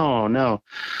was like, no,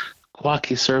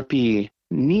 Quacky Serpy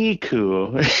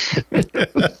Niku.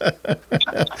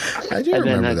 I do and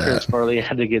remember then that. Chris Farley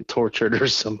had to get tortured or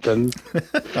something.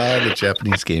 The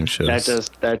Japanese game shows.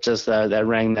 That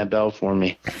rang that bell for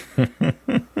me.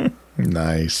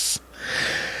 Nice.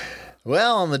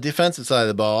 Well, on the defensive side of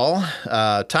the ball,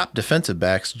 top defensive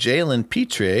backs, Jalen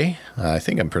Petre, I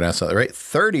think I'm pronouncing that right,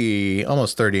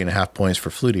 almost 30 and a half points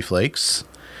for Flutie Flakes.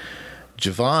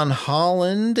 Javon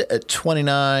Holland at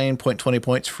 29.20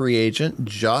 points, free agent.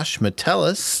 Josh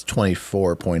Metellus,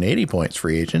 24.80 points,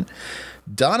 free agent.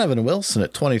 Donovan Wilson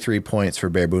at 23 points for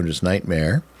Bear Bunda's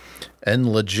Nightmare.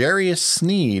 And L'Jarius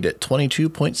Sneed at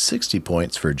 22.60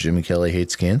 points for Jim Kelly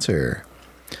Hates Cancer.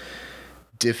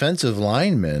 Defensive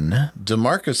lineman,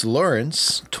 DeMarcus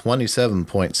Lawrence,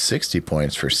 27.60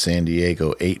 points for San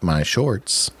Diego 8 My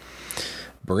Shorts.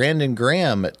 Brandon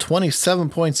Graham at 27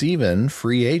 points even,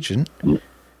 free agent.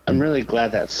 I'm really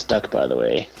glad that stuck, by the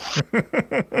way.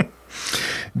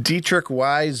 Dietrich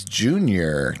Wise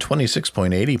Jr.,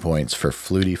 26.80 points for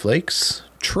Flutie Flakes.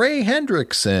 Trey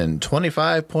Hendrickson,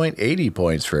 25.80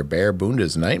 points for Bear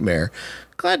Bunda's Nightmare.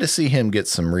 Glad to see him get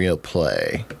some real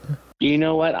play. You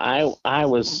know what? I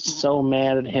was so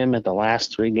mad at him at the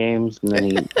last 3 games, and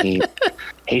then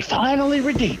he finally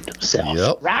redeemed himself.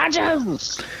 Yep.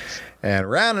 Rogers! And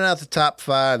rounding out the top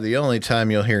 5, the only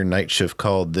time you'll hear Night Shift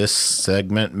called this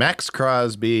segment, Max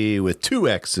Crosby with 2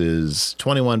 X's,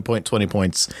 21.20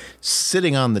 points,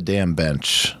 sitting on the damn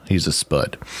bench. He's a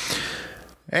spud.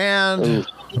 And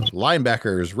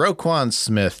linebackers, Roquan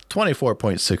Smith,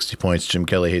 24.60 points, Jim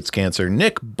Kelly Hates Cancer.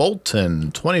 Nick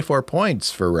Bolton, 24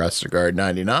 points for Westergaard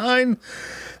 99.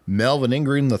 Melvin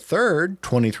Ingram III,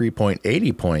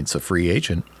 23.80 points, a free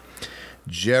agent.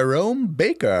 Jerome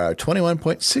Baker,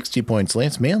 21.60 points,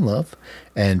 Lance Manlove.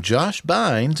 And Josh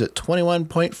Bynes at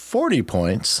 21.40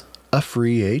 points, a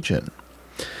free agent.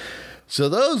 So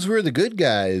those were the good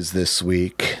guys this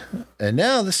week. And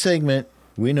now the segment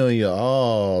we know you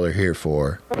all are here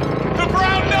for. The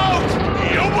brown note!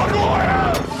 Yo,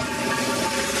 Maguire!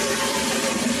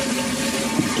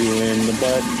 You in the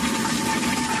butt.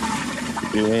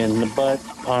 You in the butt,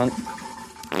 punt.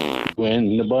 You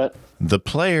in the butt. The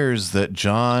players that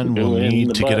John will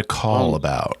need to get a call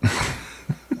about.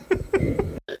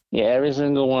 Yeah, every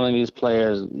single one of these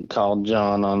players called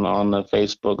John on the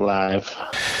Facebook Live.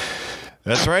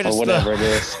 That's right. Or whatever it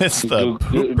is. It's the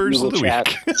poopers Google of the chat.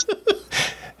 week.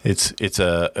 It's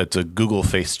a Google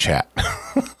Face chat.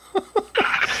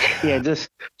 Yeah, just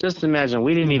imagine.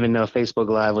 We didn't even know Facebook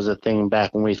Live was a thing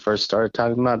back when we first started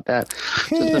talking about that.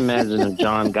 Just imagine if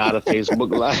John got a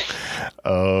Facebook Live.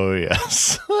 Oh,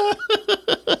 yes.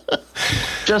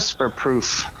 Just for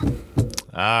proof.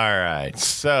 All right.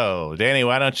 So, Danny,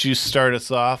 why don't you start us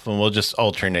off and we'll just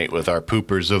alternate with our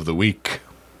poopers of the week.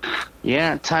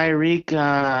 Yeah, Tyreek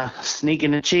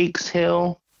sneaking the cheeks,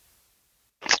 Hill.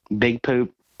 Big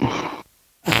poop.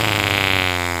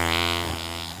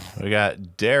 We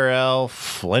got Darrell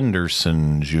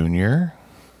Flenderson Jr.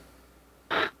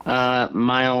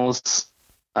 Miles,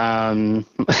 I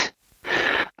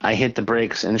hit the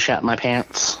brakes and shat my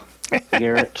pants.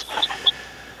 Garrett.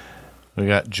 We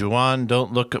got Juwan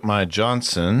Don't Look at My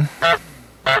Johnson.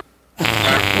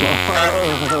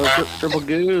 Triple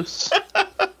goose.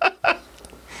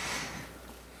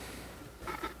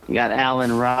 You got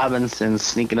Allen Robinson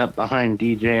sneaking up behind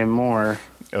DJ Moore,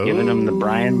 giving him the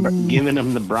Brian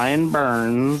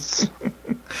Burns.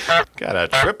 Got a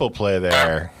triple play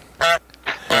there.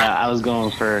 Yeah, I was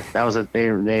going for that. Was they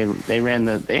ran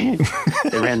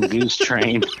the goose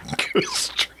train. Goose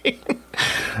train.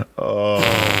 Oh,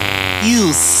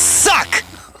 You suck.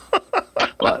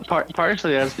 Well,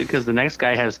 partially that's because the next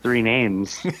guy has 3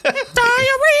 names. Diarrhea.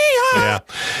 yeah.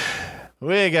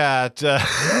 We got. I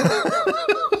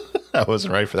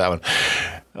wasn't right for that one.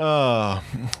 Oh,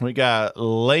 we got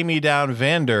Lay Me Down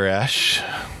Van Der Esch.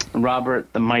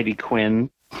 Robert the Mighty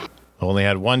Quinn. Only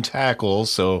had 1 tackle,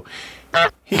 so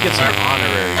he gets an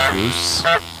honorary goose.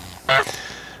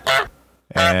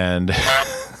 And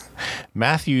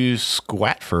Matthew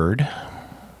Squatford.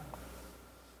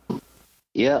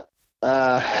 Yep.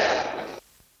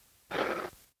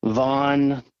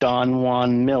 Don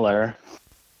Juan Miller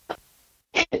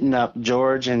hitting up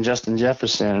George and Justin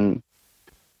Jefferson.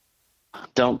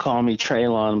 Don't call me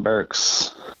Traylon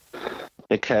Burks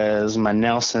because my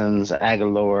Nelson's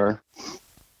Aguilar.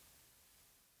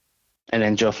 And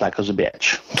then Joe Flacco's a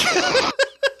bitch.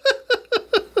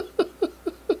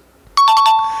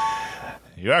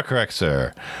 You are correct,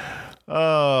 sir.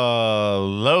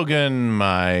 Logan,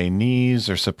 my knees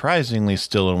are surprisingly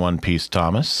still in one piece,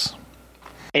 Thomas.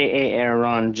 A.A.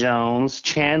 Aaron Jones,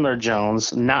 Chandler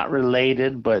Jones, not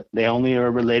related, but they only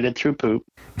are related through poop.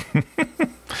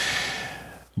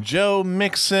 Joe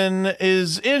Mixon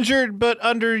is injured but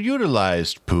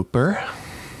underutilized, pooper.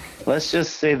 Let's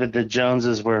just say that the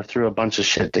Joneses were through a bunch of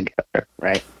shit together,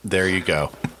 right? There you go.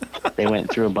 They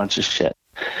went through a bunch of shit.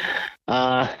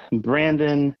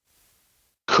 Brandon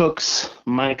Cooks,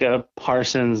 Micah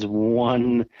Parsons,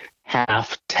 1/2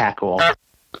 tackle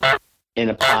in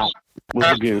a pot with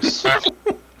a goose.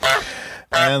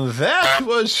 And that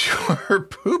was your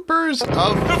poopers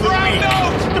of the week.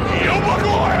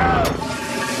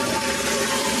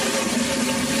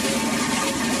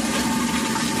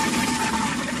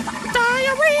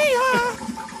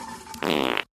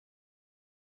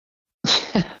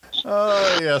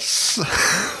 Oh yes.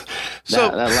 So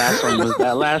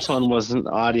that last one wasn't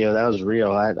audio. That was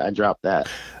real. I dropped that.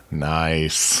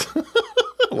 Nice.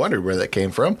 Wondered where that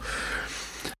came from.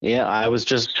 Yeah, I was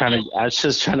just trying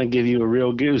to give you a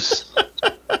real goose.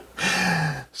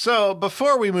 So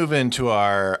before we move into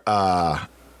our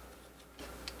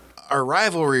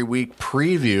rivalry week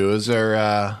preview, is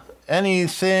there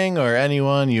anything or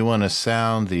anyone you want to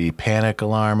sound the panic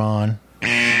alarm on?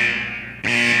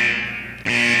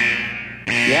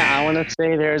 Yeah, I want to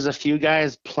say there's a few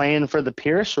guys playing for the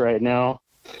Pierce right now.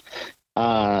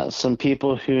 Some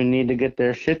people who need to get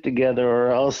their shit together,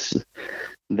 or else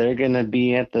they're going to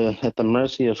be at the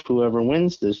mercy of whoever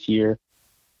wins this year.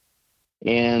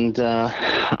 And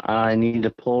I need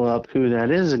to pull up who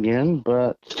that is again,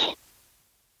 but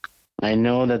I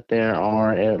know that there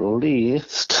are at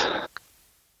least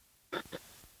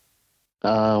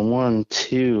 1,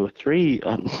 2, 3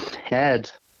 head.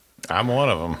 I'm one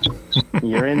of them.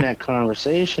 You're in that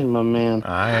conversation, my man.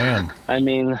 I am. I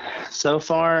mean, so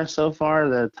far,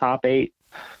 the top 8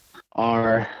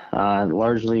 are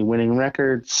largely winning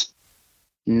records.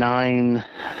 9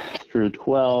 through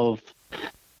 12,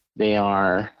 they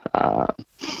are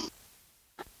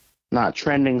not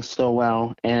trending so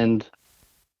well. And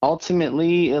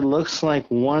ultimately, it looks like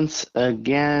once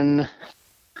again,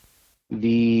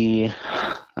 I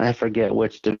forget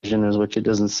which division is which. It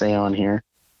doesn't say on here.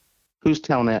 Who's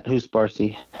Telnet? Who's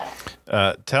Sparsy?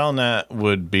 Telnet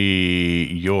would be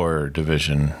your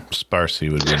division.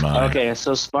 Sparsy would be mine. Okay,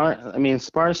 so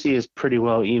Sparsy is pretty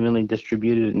well evenly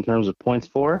distributed in terms of points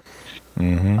for.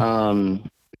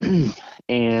 Mm-hmm.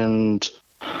 And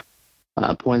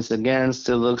points against,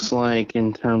 it looks like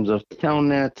in terms of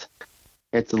Telnet,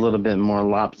 it's a little bit more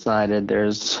lopsided.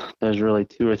 There's really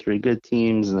 2 or 3 good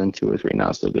teams and then 2 or 3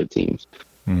 not so good teams.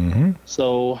 Mm-hmm.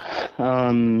 So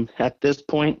at this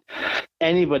point,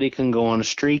 anybody can go on a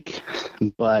streak,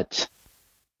 but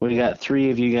we got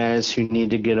 3 of you guys who need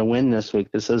to get a win this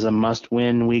week. This is a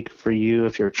must-win week for you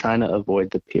if you're trying to avoid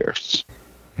the Pierce.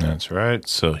 That's right.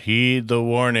 So heed the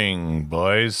warning,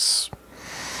 boys.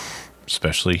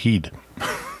 especially heed.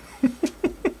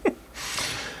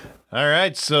 All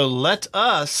right, so let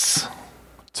us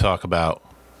talk about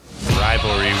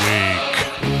Rivalry Week.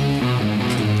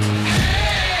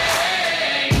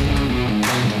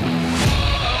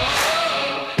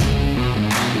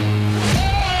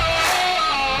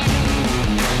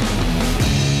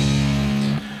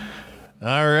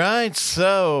 All right,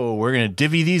 so we're going to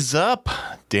divvy these up.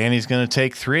 Danny's going to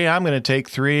take 3. I'm going to take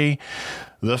 3.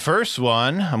 The first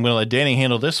one, I'm going to let Danny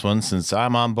handle this one since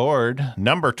I'm on board.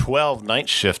 Number 12, Night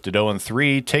Shift at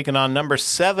 0-3, taking on number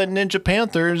 7, Ninja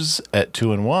Panthers at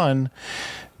 2-1.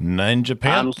 Ninja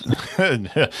Panthers.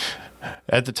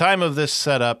 At the time of this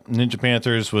setup, Ninja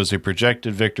Panthers was a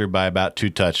projected victor by about 2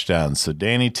 touchdowns. So,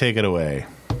 Danny, take it away.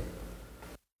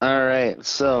 All right.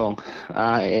 So,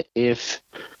 if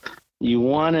you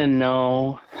want to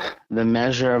know the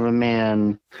measure of a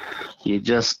man, you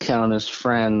just count his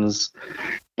friends.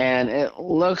 And it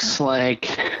looks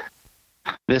like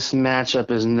this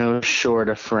matchup is no short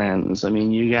of friends. I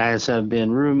mean, you guys have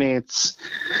been roommates.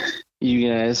 You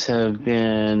guys have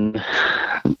been,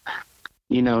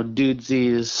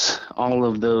 dudesies, all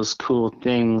of those cool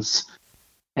things.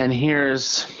 And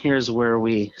here's where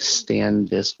we stand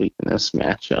this week in this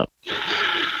matchup.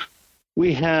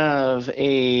 We have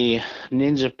a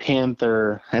Ninja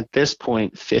Panther, at this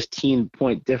point,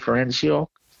 15-point differential.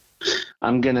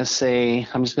 I'm just going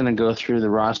to go through the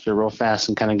roster real fast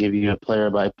and kind of give you a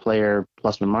player-by-player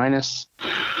plus and minus.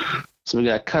 So we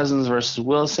got Cousins versus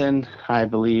Wilson. I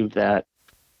believe that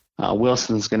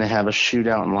Wilson's going to have a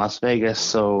shootout in Las Vegas,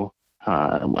 so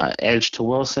edge to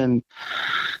Wilson.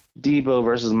 Debo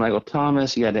versus Michael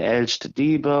Thomas. You got an edge to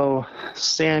Debo.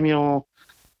 Samuel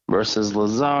versus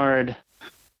Lazard.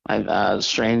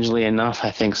 Strangely enough,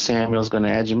 I think Samuel's going to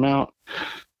edge him out.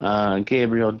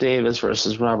 Gabriel Davis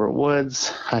versus Robert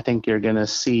Woods. I think you're going to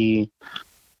see,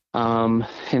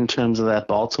 in terms of that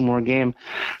Baltimore game,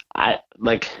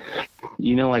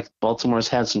 Baltimore's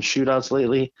had some shootouts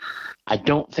lately. I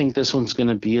don't think this one's going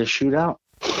to be a shootout.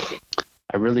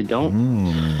 I really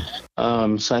don't.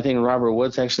 So I think Robert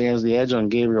Woods actually has the edge on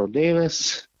Gabriel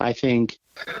Davis. I think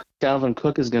Dalvin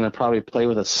Cook is going to probably play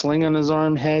with a sling on his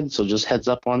arm head, so just heads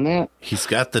up on that. He's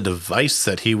got the device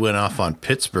that he went off on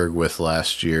Pittsburgh with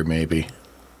last year, maybe.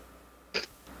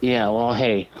 Yeah, well,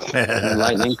 hey,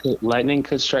 lightning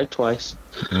could strike twice.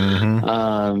 Mm-hmm.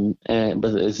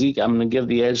 But I'm going to give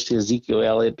the edge to Ezekiel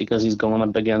Elliott because he's going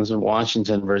up against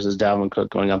Washington versus Dalvin Cook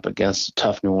going up against a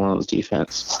tough New Orleans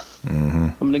defense. Mm-hmm.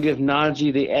 I'm going to give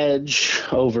Najee the edge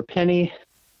over Penny.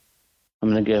 I'm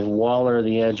going to give Waller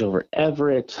the edge over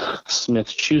Everett.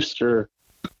 Smith-Schuster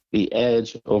the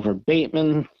edge over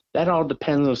Bateman. That all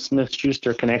depends if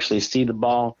Smith-Schuster can actually see the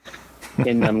ball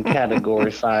in them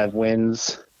Category 5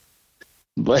 wins.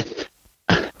 But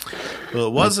well,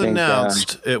 it was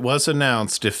announced. It was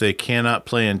announced if they cannot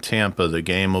play in Tampa, the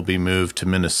game will be moved to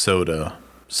Minnesota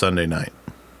Sunday night.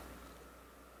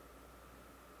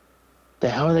 The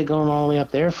hell are they going all the way up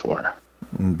there for?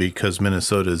 Because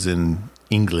Minnesota's in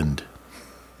England.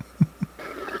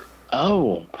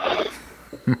 Oh.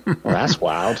 Well, that's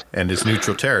wild. And it's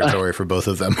neutral territory for both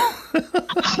of them.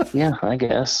 Yeah, I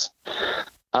guess.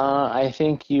 I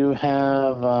think you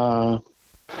have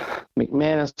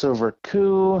McManus over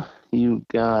Koo. You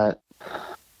got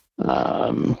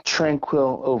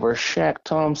Tranquil over Shaq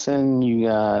Thompson. You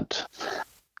got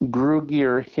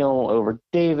Grugier Hill over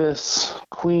Davis.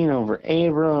 Queen over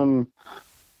Abram.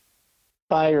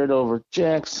 Byard over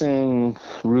Jackson.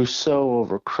 Rousseau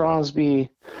over Crosby.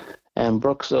 And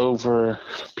Brooks over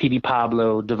P.D.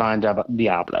 Pablo, Divine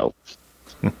Diablo.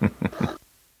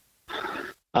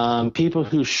 People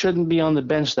who shouldn't be on the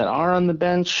bench that are on the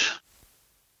bench,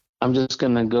 I'm just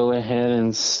going to go ahead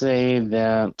and say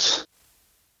that,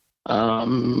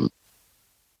 no,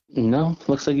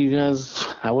 looks like you guys,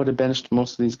 I would have benched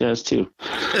most of these guys too.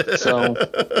 So,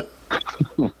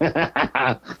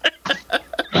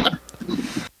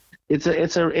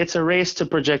 it's a race to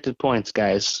projected points,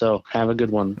 guys. So have a good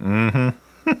one.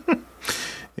 Mm-hmm.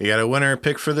 You got a winner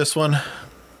pick for this one?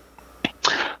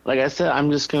 Like I said,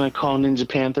 I'm just going to call Ninja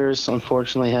Panthers.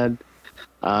 Unfortunately,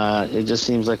 it just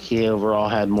seems like he overall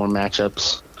had more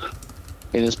matchups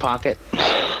in his pocket.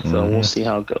 So we'll see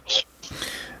how it goes.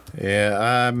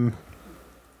 Yeah,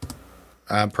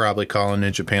 I'm probably calling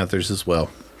Ninja Panthers as well.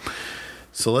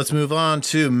 So let's move on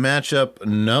to matchup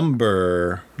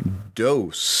number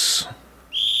dos.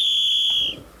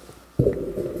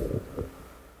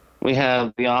 We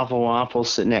have the Awful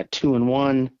Waffles sitting at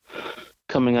 2-1,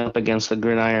 coming up against the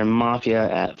Gridiron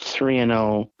Mafia at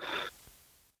 3-0.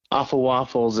 Awful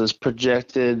Waffles is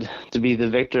projected to be the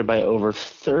victor by over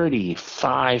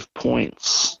 35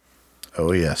 points.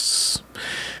 Oh, yes.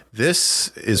 This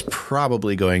is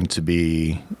probably going to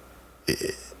be,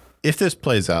 if this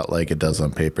plays out like it does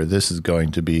on paper, this is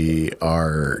going to be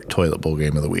our toilet bowl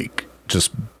game of the week.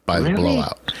 Just by the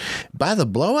blowout. By the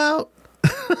blowout?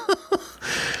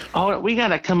 Oh, we got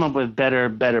to come up with better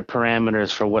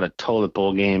parameters for what a toilet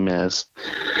bowl game is.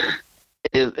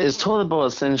 Is toilet bowl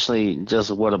essentially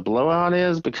just what a blowout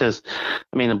is? Because,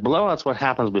 I mean, a blowout's what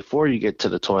happens before you get to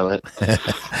the toilet.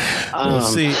 Well,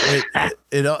 see,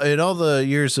 in all the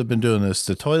years I've been doing this,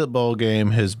 the toilet bowl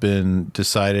game has been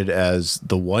decided as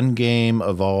the one game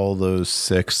of all those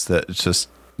 6 that it's just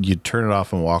you'd turn it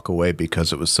off and walk away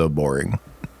because it was so boring.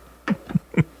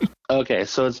 Okay,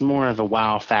 so it's more of a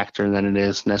wow factor than it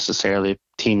is necessarily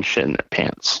team shit in their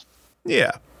pants.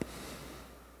 Yeah.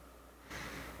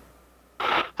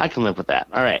 I can live with that.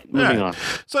 All right, moving on.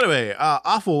 So anyway,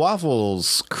 Awful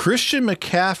Waffles, Christian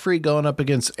McCaffrey going up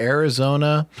against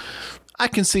Arizona. I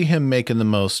can see him making the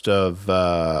most of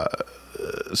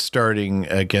starting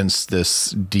against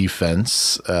this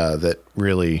defense that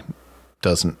really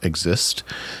doesn't exist.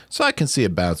 So I can see a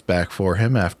bounce back for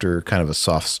him after kind of a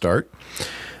soft start.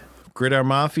 Gridiron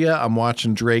Mafia, I'm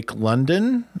watching Drake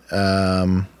London.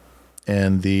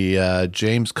 And the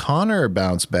James Conner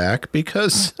bounce back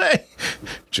because hey,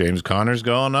 James Conner's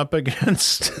going up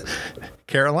against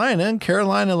Carolina, and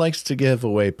Carolina likes to give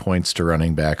away points to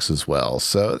running backs as well.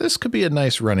 So this could be a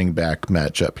nice running back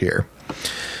matchup here.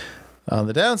 On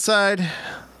the downside,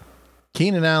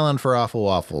 Keenan Allen for Awful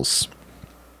Waffles.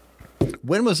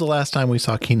 When was the last time we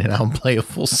saw Keenan Allen play a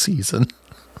full season?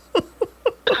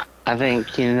 I think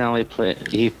Keenan Allen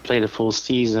played a full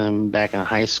season back in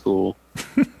high school.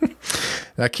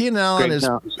 Now Keenan Allen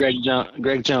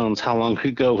Greg Jones. How long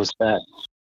ago was that?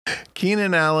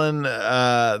 Keenan Allen,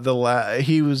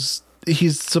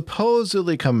 he's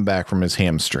supposedly coming back from his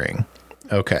hamstring.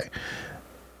 Okay.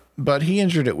 But he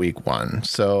injured it week 1,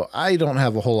 so I don't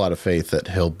have a whole lot of faith that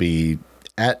he'll be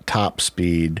at top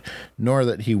speed, nor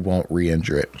that he won't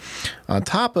re-injure it. On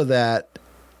top of that,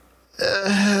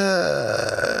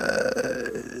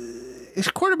 his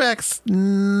quarterback's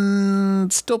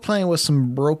still playing with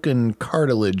some broken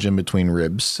cartilage in between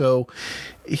ribs, so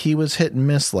he was hit and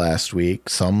miss last week.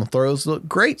 Some throws look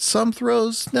great, some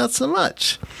throws not so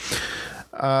much.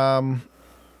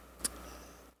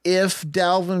 If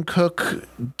Dalvin Cook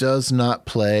does not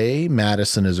play,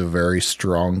 Madison is a very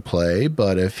strong play,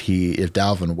 but if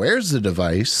Dalvin wears the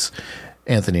device,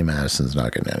 Anthony Madison's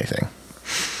not getting anything.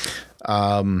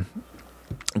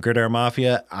 Gridiron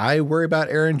Mafia, I worry about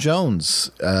Aaron Jones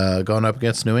going up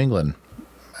against New England.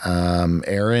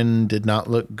 Aaron did not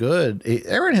look good.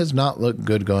 Aaron has not looked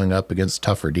good going up against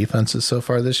tougher defenses so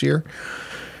far this year.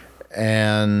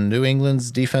 And New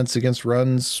England's defense against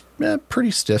runs,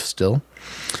 pretty stiff still.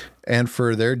 And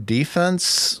for their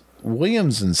defense,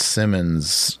 Williams and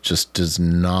Simmons just does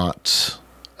not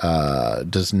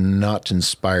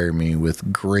inspire me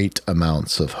with great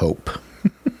amounts of hope.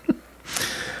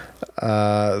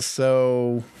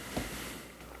 So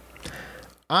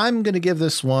I'm going to give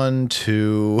this one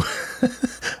to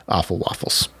Awful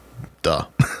Waffles. Duh.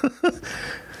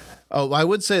 Oh, I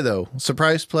would say, though,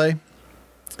 surprise play,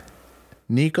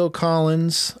 Nico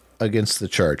Collins against the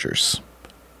Chargers.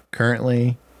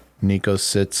 Currently, Nico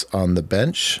sits on the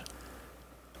bench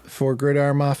for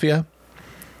Gridiron Mafia.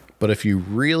 But if you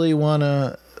really want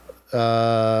to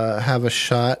have a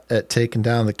shot at taking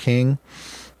down the king,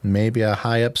 maybe a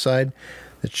high upside,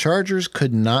 the Chargers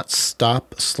could not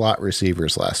stop slot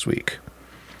receivers last week.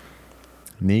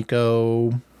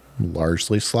 Nico,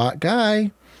 largely slot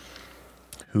guy.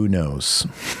 Who knows?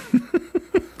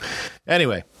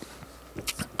 Anyway,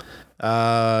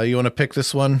 you want to pick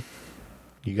this one?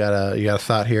 You got a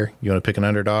thought here? You want to pick an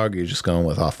underdog, or you just going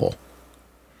with Awful?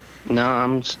 No,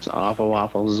 I'm just Awful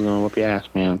Waffles is going to whip your ass,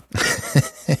 man.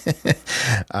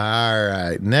 All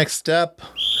right. Next up,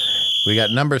 we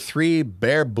got number 3,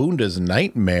 Bear Bunda's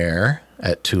Nightmare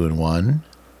at 2-1,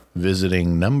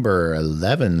 visiting number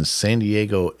 11, San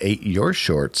Diego 8 Your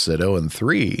Shorts at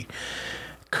 0-3.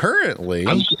 Currently,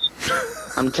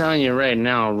 I'm telling you right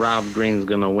now, Rob Green's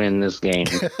going to win this game.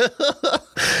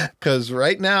 Because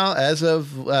right now, as of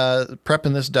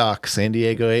prepping this doc, San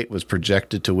Diego 8 was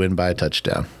projected to win by a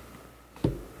touchdown.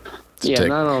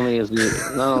 Not only is he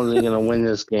going to win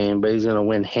this game, but he's going to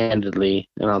win handedly,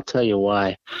 and I'll tell you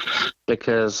why.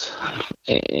 Because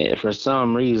for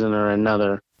some reason or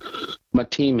another, my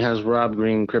team has Rob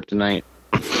Green kryptonite.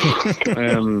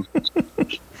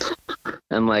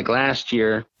 And like last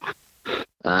year,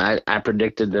 I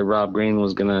predicted that Rob Green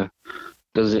was going to,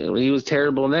 because he was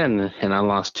terrible then, and I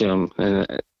lost to him,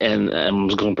 and I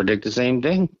was going to predict the same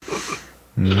thing.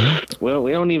 Well,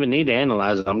 we don't even need to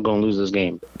analyze it. I'm going to lose this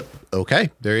game. Okay,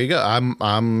 there you go.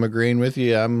 I'm agreeing with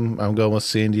you. I'm going with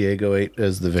San Diego 8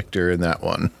 as the victor in that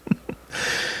one.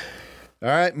 All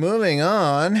right, moving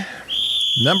on.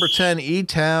 Number 10,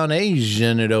 E-Town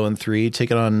Asian at 0-3,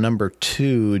 taking on number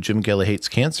 2, Jim Kelly Hates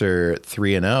Cancer at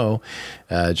 3-0.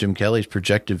 Jim Kelly's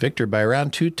projected victor by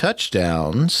around 2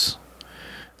 touchdowns.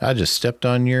 I just stepped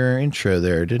on your intro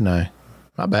there, didn't I?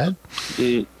 Not bad.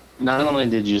 Dude, not only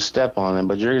did you step on it,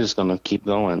 but you're just going to keep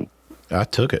going. I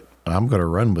took it. I'm going to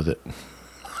run with it.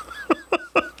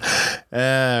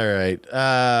 All right.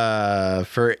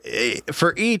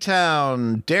 For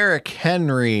E-Town, Derrick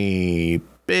Henry,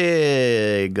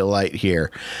 big light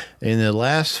here. In the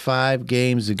last 5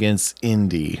 games against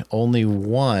Indy, only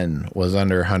one was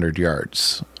under 100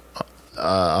 yards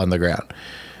on the ground.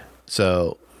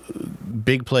 So,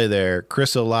 big play there.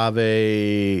 Chris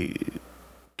Olave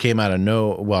came not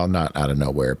out of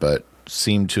nowhere, but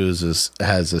seemed to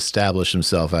has established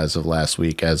himself as of last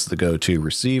week as the go-to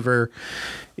receiver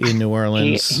in New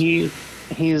Orleans.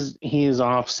 He's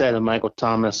offset of Michael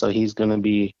Thomas, so he's going to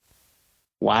be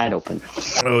wide open.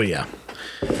 Oh yeah.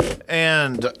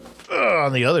 And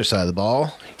on the other side of the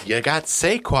ball, you got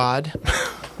Saquon.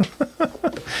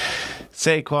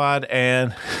 Saquon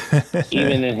and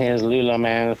even in his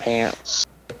Lululemon pants.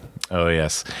 Oh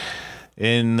yes.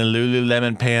 In the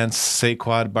Lululemon pants,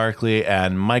 Saquon Barkley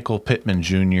and Michael Pittman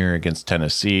Jr. against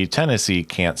Tennessee. Tennessee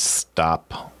can't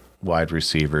stop wide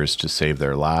receivers to save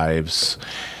their lives.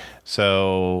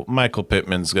 So Michael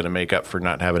Pittman's going to make up for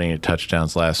not having any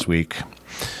touchdowns last week.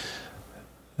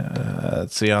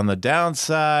 Let's see on the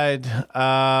downside.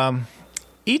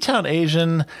 E-Town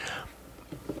Asian,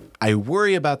 I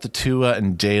worry about the Tua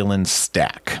and Jalen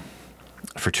stack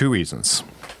for 2 reasons.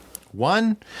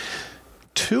 One,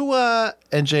 Tua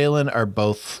and Jalen are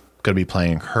both going to be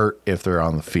playing hurt if they're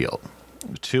on the field.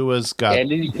 Tua's got. Yeah,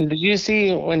 did you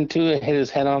see when Tua hit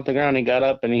his head off the ground? He got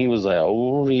up and he was like,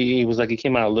 he was like he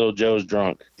came out of Little Joe's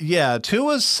drunk. Yeah,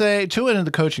 Tua and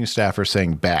the coaching staff are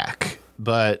saying back,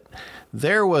 but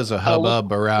there was a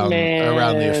hubbub around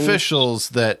the officials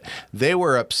that they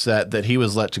were upset that he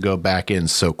was let to go back in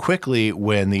so quickly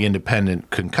when the independent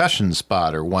concussion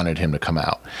spotter wanted him to come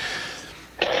out.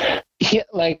 He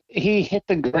hit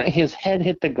his head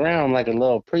hit the ground like a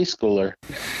little preschooler.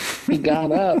 He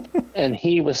got up and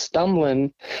he was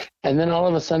stumbling, and then all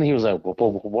of a sudden he was like, whoop,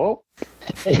 whoop, whoop.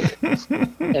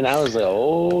 And I was like,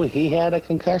 oh, he had a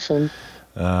concussion.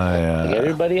 Yeah. Like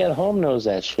everybody at home knows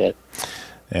that shit.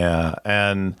 Yeah,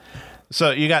 and so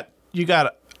you got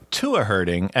Tua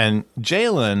hurting, and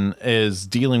Jalen is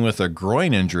dealing with a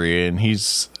groin injury, and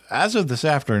he's, as of this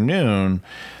afternoon,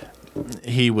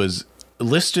 he was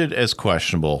listed as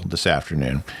questionable this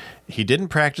afternoon. He didn't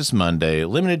practice Monday,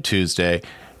 limited Tuesday.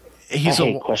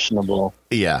 Questionable.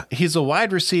 Yeah, he's a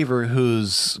wide receiver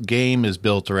whose game is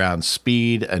built around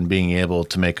speed and being able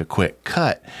to make a quick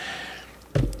cut.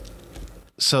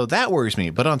 So that worries me.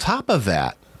 But on top of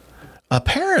that,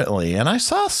 apparently, and I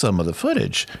saw some of the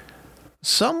footage,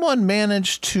 someone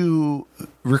managed to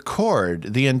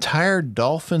record the entire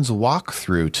Dolphins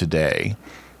walkthrough today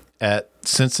at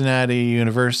Cincinnati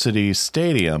University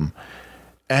Stadium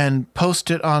and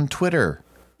post it on Twitter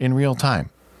in real time.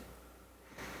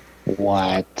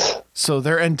 What? So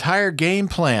their entire game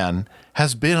plan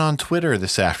has been on Twitter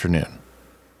this afternoon.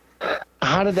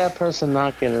 How did that person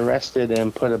not get arrested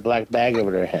and put a black bag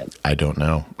over their head? I don't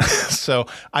know. So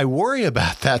I worry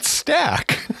about that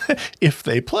stack if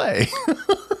they play.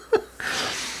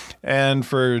 And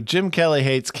for Jim Kelly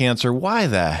Hates Cancer, why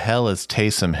the hell is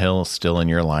Taysom Hill still in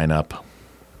your lineup?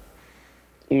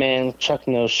 Man, Chuck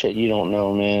knows shit you don't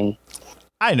know, man.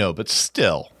 I know, but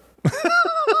still.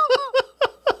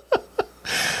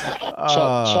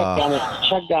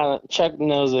 Chuck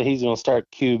knows that he's going to start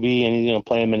QB and he's going to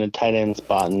play him in a tight end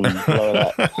spot and blow it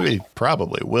up. He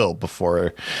probably will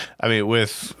before. I mean,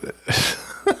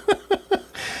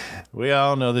 we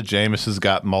all know that Jameis has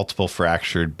got multiple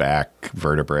fractured back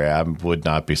vertebrae. I would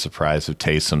not be surprised if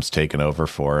Taysom's taken over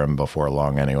for him before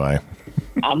long anyway.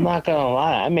 I'm not going to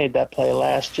lie. I made that play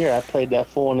last year. I played that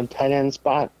fool in the tight end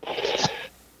spot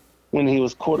when he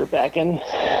was quarterbacking.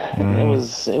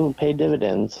 It would pay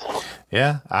dividends.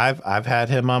 Yeah, I've had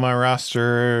him on my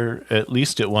roster at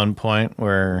least at one point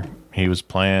where he was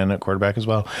playing at quarterback as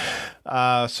well.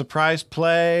 Surprise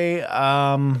play.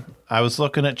 I was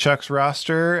looking at Chuck's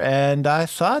roster and I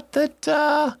thought that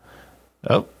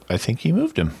I think he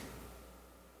moved him.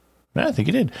 Yeah, I think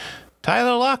he did.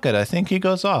 Tyler Lockett, I think he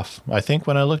goes off. I think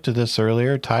when I looked at this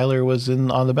earlier, Tyler was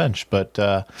on the bench, but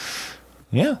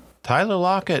yeah. Tyler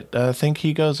Lockett, I think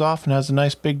he goes off and has a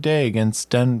nice big day against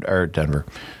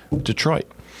Detroit.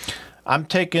 I'm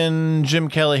taking Jim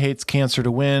Kelly hates cancer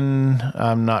to win.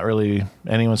 I'm not really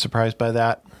anyone surprised by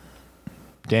that.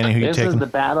 Danny, who you taking? This is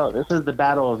the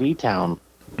battle of E-Town.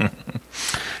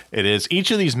 It is.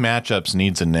 Each of these matchups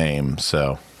needs a name,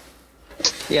 so.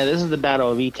 Yeah, this is the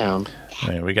battle of E-Town.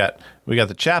 I mean, we got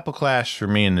the Chapel Clash for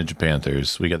me and the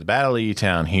Panthers. We got the Battle of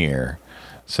E-Town here,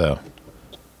 so.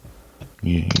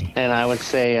 Yeah. And I would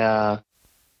say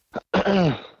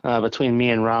between me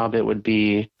and Rob, it would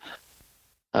be,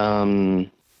 I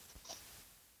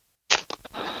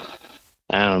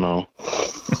don't know.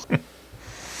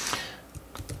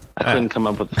 I couldn't come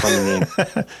up with a funny name.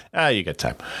 You got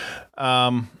time.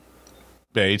 Are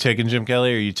you taking Jim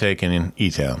Kelly or are you taking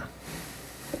E-Town?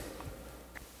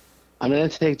 I'm going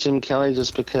to take Jim Kelly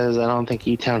just because I don't think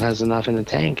E-Town has enough in the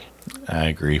tank. I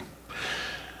agree.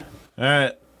 All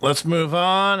right, let's move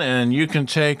on, and you can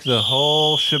take the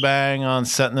whole shebang on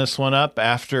setting this one up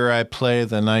after I play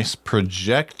the nice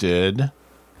projected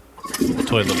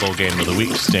Toilet Bowl Game of the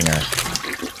Week stinger.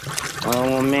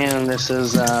 Oh, man, this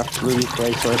is Flutie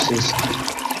Flakes versus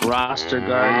Roster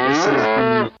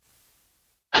Guard.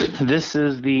 This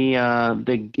is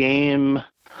the game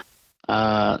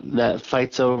that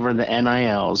fights over the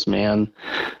NILs, man.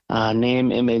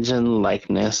 Name, image, and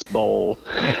likeness bowl.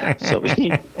 So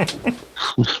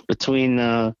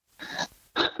between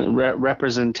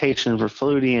representation for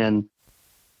Flutie and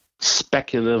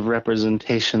speculative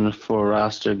representation for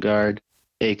Roster Guard,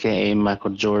 a.k.a.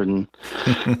 Michael Jordan,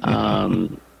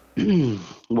 we're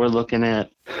looking at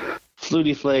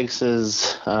Flutie Flakes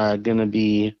is going to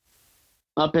be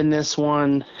up in this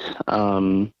one.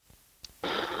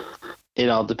 It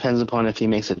all depends upon if he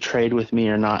makes a trade with me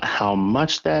or not, how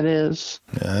much that is.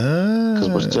 Because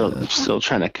we're still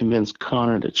trying to convince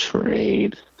Connor to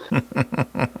trade.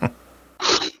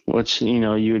 Which,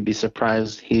 you would be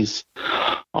surprised. He's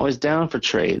always down for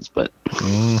trades. But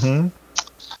in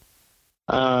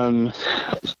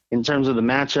terms of the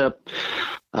matchup,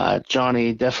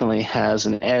 Johnny definitely has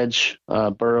an edge.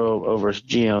 Burrow over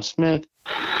Geno Smith.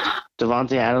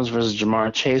 Devontae Adams versus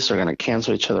Jamar Chase are going to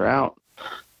cancel each other out.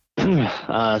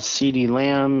 CeeDee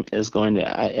Lamb is going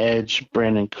to edge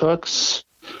Brandon Cooks.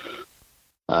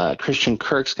 Christian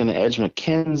Kirk's going to edge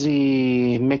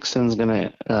McKenzie. Mixon's going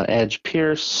to edge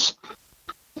Pierce.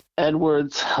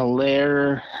 Eckler's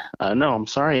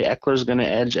going to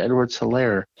edge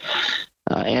Edwards-Helaire.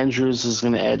 Andrews is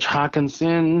going to edge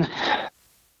Hawkinson.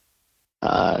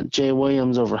 Jay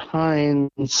Williams over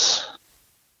Hines.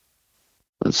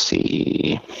 Let's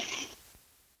see.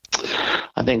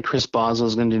 I think Chris Boswell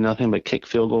is going to do nothing but kick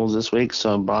field goals this week.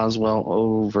 So Boswell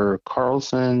over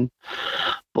Carlson,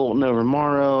 Bolton over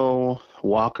Morrow,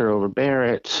 Walker over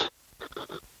Barrett,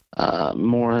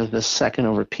 Moore the second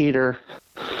over Peter.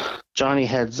 Johnny,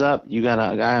 heads up. You got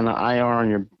a guy on the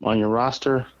IR on your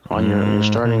roster, on your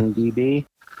starting DB.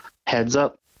 Heads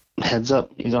up. He's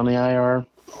on the IR.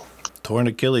 Torn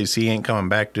Achilles. He ain't coming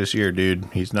back this year, dude.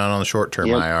 He's not on the short-term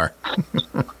IR.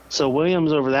 So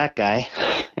Williams over that guy.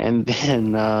 And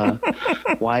then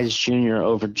Wise Jr.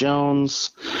 over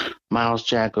Jones. Miles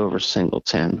Jack over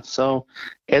Singleton. So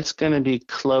it's going to be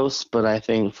close, but I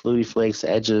think Flutie Flakes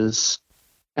edges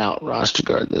out Roster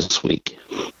Guard this week.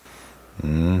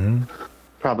 Mm-hmm.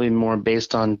 Probably more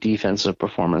based on defensive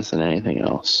performance than anything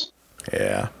else.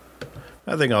 Yeah.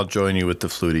 I think I'll join you with the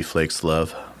Flutie Flakes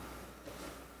love.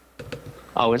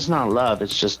 Oh, it's not love.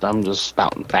 It's just I'm just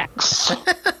spouting facts.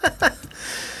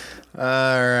 All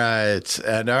right.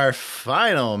 And our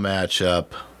final matchup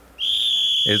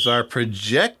is our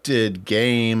projected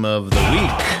game of the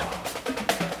week.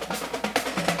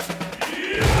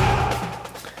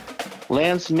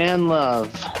 Lance Manlove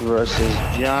versus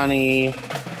Johnny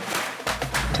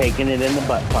taking it in the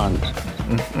butt punt.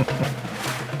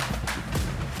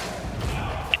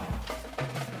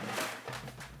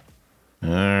 All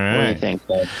right. What do you think,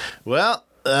 bud? Well,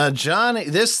 Johnny,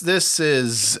 this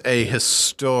is a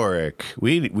historic.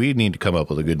 We need to come up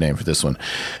with a good name for this one,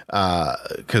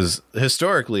 because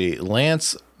historically,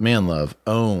 Lance Manlove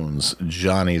owns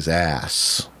Johnny's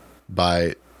ass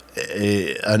by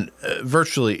a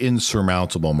virtually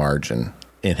insurmountable margin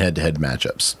in head-to-head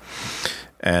matchups,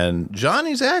 and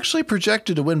Johnny's actually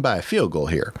projected to win by a field goal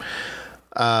here.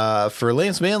 For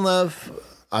Lance Manlove,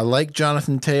 I like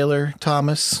Jonathan Taylor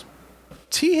Thomas.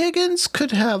 T. Higgins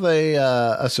could have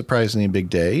a surprisingly big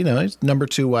day. He's number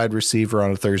 2 wide receiver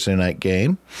on a Thursday night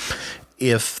game.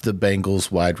 If the Bengals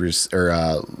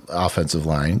offensive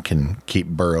line can keep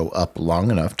Burrow up long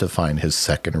enough to find his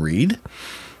second read,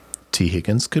 T.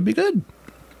 Higgins could be good.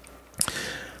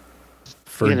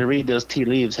 You got to read those tea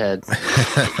leaves, Head.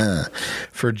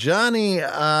 For Johnny,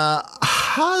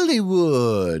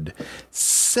 Hollywood,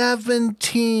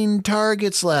 17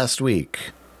 targets last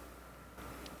week.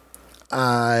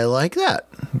 I like that.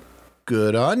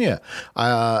 Good on you.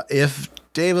 If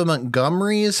David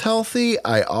Montgomery is healthy,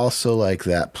 I also like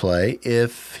that play.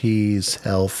 If he's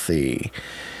healthy.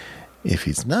 If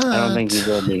he's not, I don't think he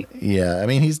will be. Yeah, I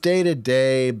mean, he's day to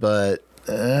day, but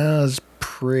it's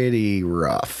pretty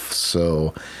rough.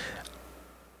 So,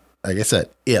 like I said,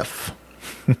 if.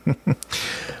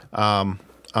 On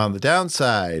the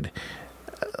downside,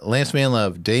 Lance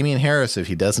Manlove, Damian Harris, if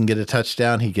he doesn't get a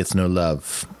touchdown, he gets no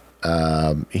love.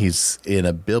 He's in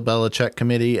a Bill Belichick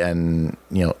committee, and,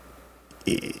 no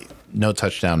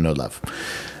touchdown, no love.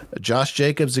 Josh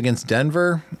Jacobs against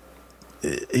Denver.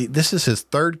 This is his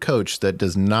third coach that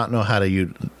does not know how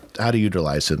to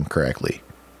utilize him correctly.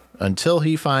 Until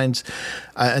he gets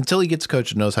a coach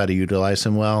that knows how to utilize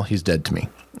him well, he's dead to me.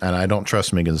 And I don't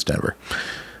trust him against Denver.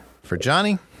 For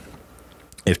Johnny,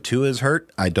 if Tua is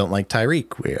hurt, I don't like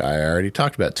Tyreek. I already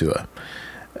talked about Tua.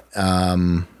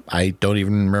 I don't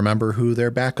even remember who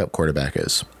their backup quarterback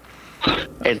is.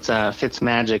 It's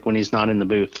Fitzmagic when he's not in the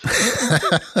booth.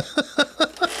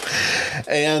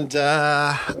 And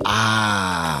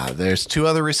there's two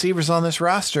other receivers on this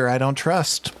roster I don't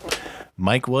trust.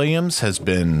 Mike Williams has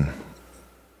been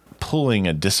pulling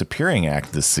a disappearing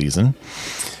act this season,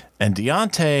 and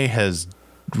Deontay has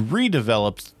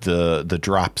redeveloped the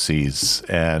dropsies,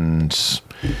 and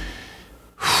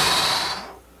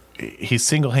he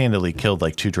single-handedly killed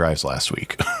like 2 drives last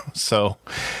week. So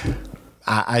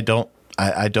I don't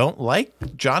like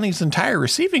Johnny's entire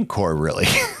receiving core, really.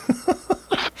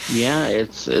 Yeah,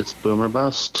 it's boom or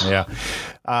bust. Yeah.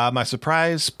 My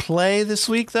surprise play this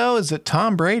week, though, is that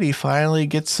Tom Brady finally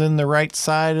gets in the right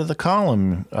side of the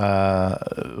column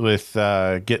with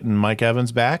getting Mike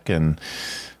Evans back and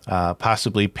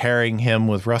possibly pairing him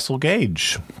with Russell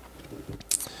Gage,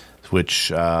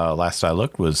 which last I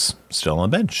looked was still on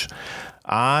the bench.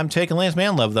 I'm taking Lance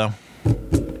Manlove, though.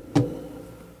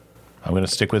 I'm going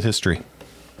to stick with history.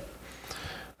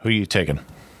 Who are you taking?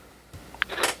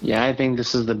 Yeah, I think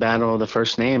this is the battle of the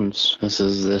first names. This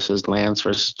is Lance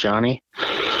versus Johnny,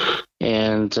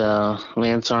 and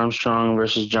Lance Armstrong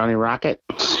versus Johnny Rocket.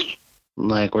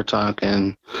 Like we're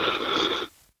talking,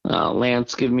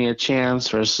 Lance give me a chance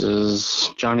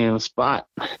versus Johnny on the spot.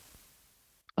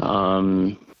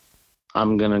 I'm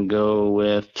gonna go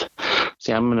with.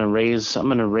 See, I'm gonna raise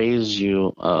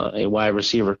you a wide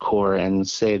receiver core and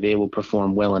say they will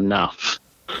perform well enough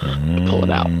to pull it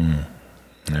out. All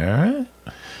right.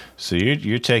 So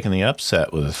you're taking the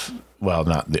upset with, well,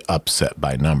 not the upset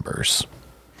by numbers,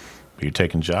 but you're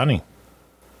taking Johnny.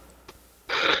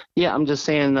 Yeah, I'm just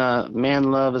saying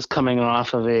Manlove is coming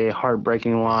off of a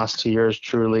heartbreaking loss to yours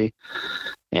truly,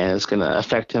 and it's going to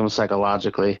affect him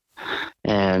psychologically.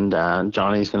 And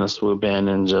Johnny's going to swoop in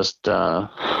and just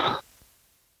mop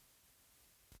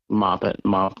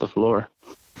the floor.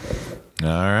 All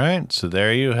right, so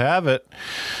there you have it.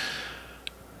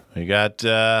 We got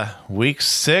week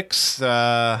 6,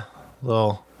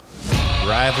 little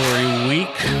rivalry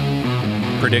week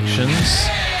predictions.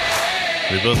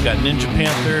 We both got Ninja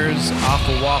Panthers,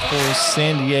 Awful Waffles,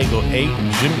 San Diego 8,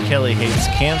 Jim Kelly Hates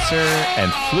Cancer, and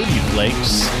Flutie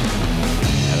Flakes.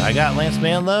 And I got Lance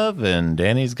Manlove, and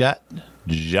Danny's got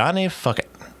Johnny Fuck It.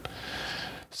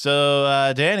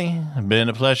 So, Danny, been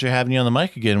a pleasure having you on the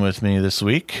mic again with me this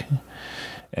week.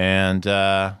 And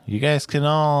you guys can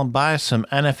all buy some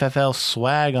NFFL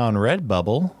swag on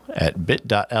Redbubble at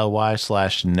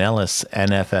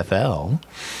bit.ly/NellisNFFL.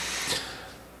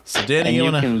 So, Danny,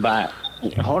 you can buy.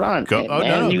 Hold on. Go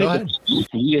ahead.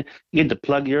 You get to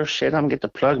plug your shit. I'm get to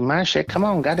plug my shit. Come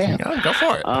on, goddamn. Go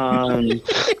for it.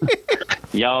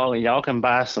 Y'all can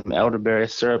buy some elderberry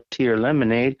syrup tea or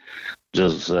lemonade.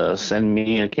 Just send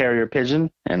me a carrier pigeon,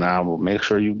 and I will make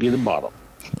sure you get a bottle.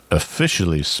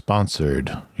 Officially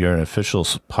sponsored. You're an official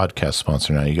podcast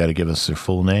sponsor now. You got to give us your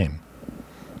full name.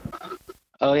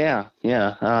 Oh, yeah.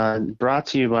 Brought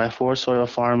to you by Four Soil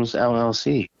Farms,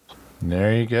 LLC.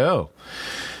 There you go.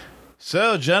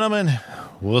 So, gentlemen,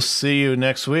 we'll see you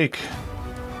next week.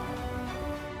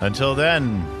 Until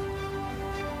then.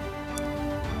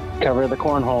 Cover the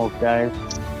cornholes, guys.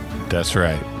 That's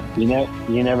right. You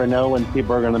never know when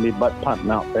people are going to be butt punting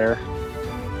out there.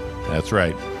 That's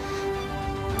right.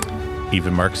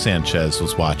 Even Mark Sanchez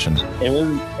was watching.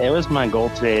 It was my goal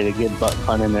today to get butt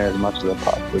punt in there as much as I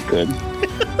possibly could.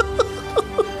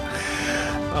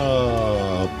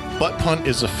 Butt punt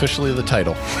is officially the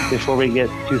title. Before we get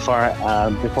too far,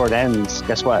 before it ends,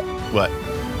 guess what? What?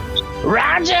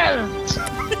 Rogers!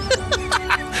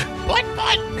 Butt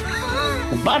punt!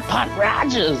 Butt Pot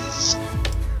Rogers.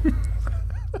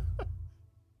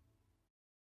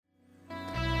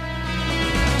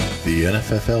 The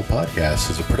NFFL podcast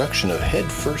is a production of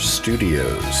Headfirst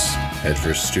Studios.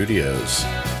 Headfirst Studios.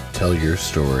 Tell your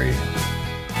story.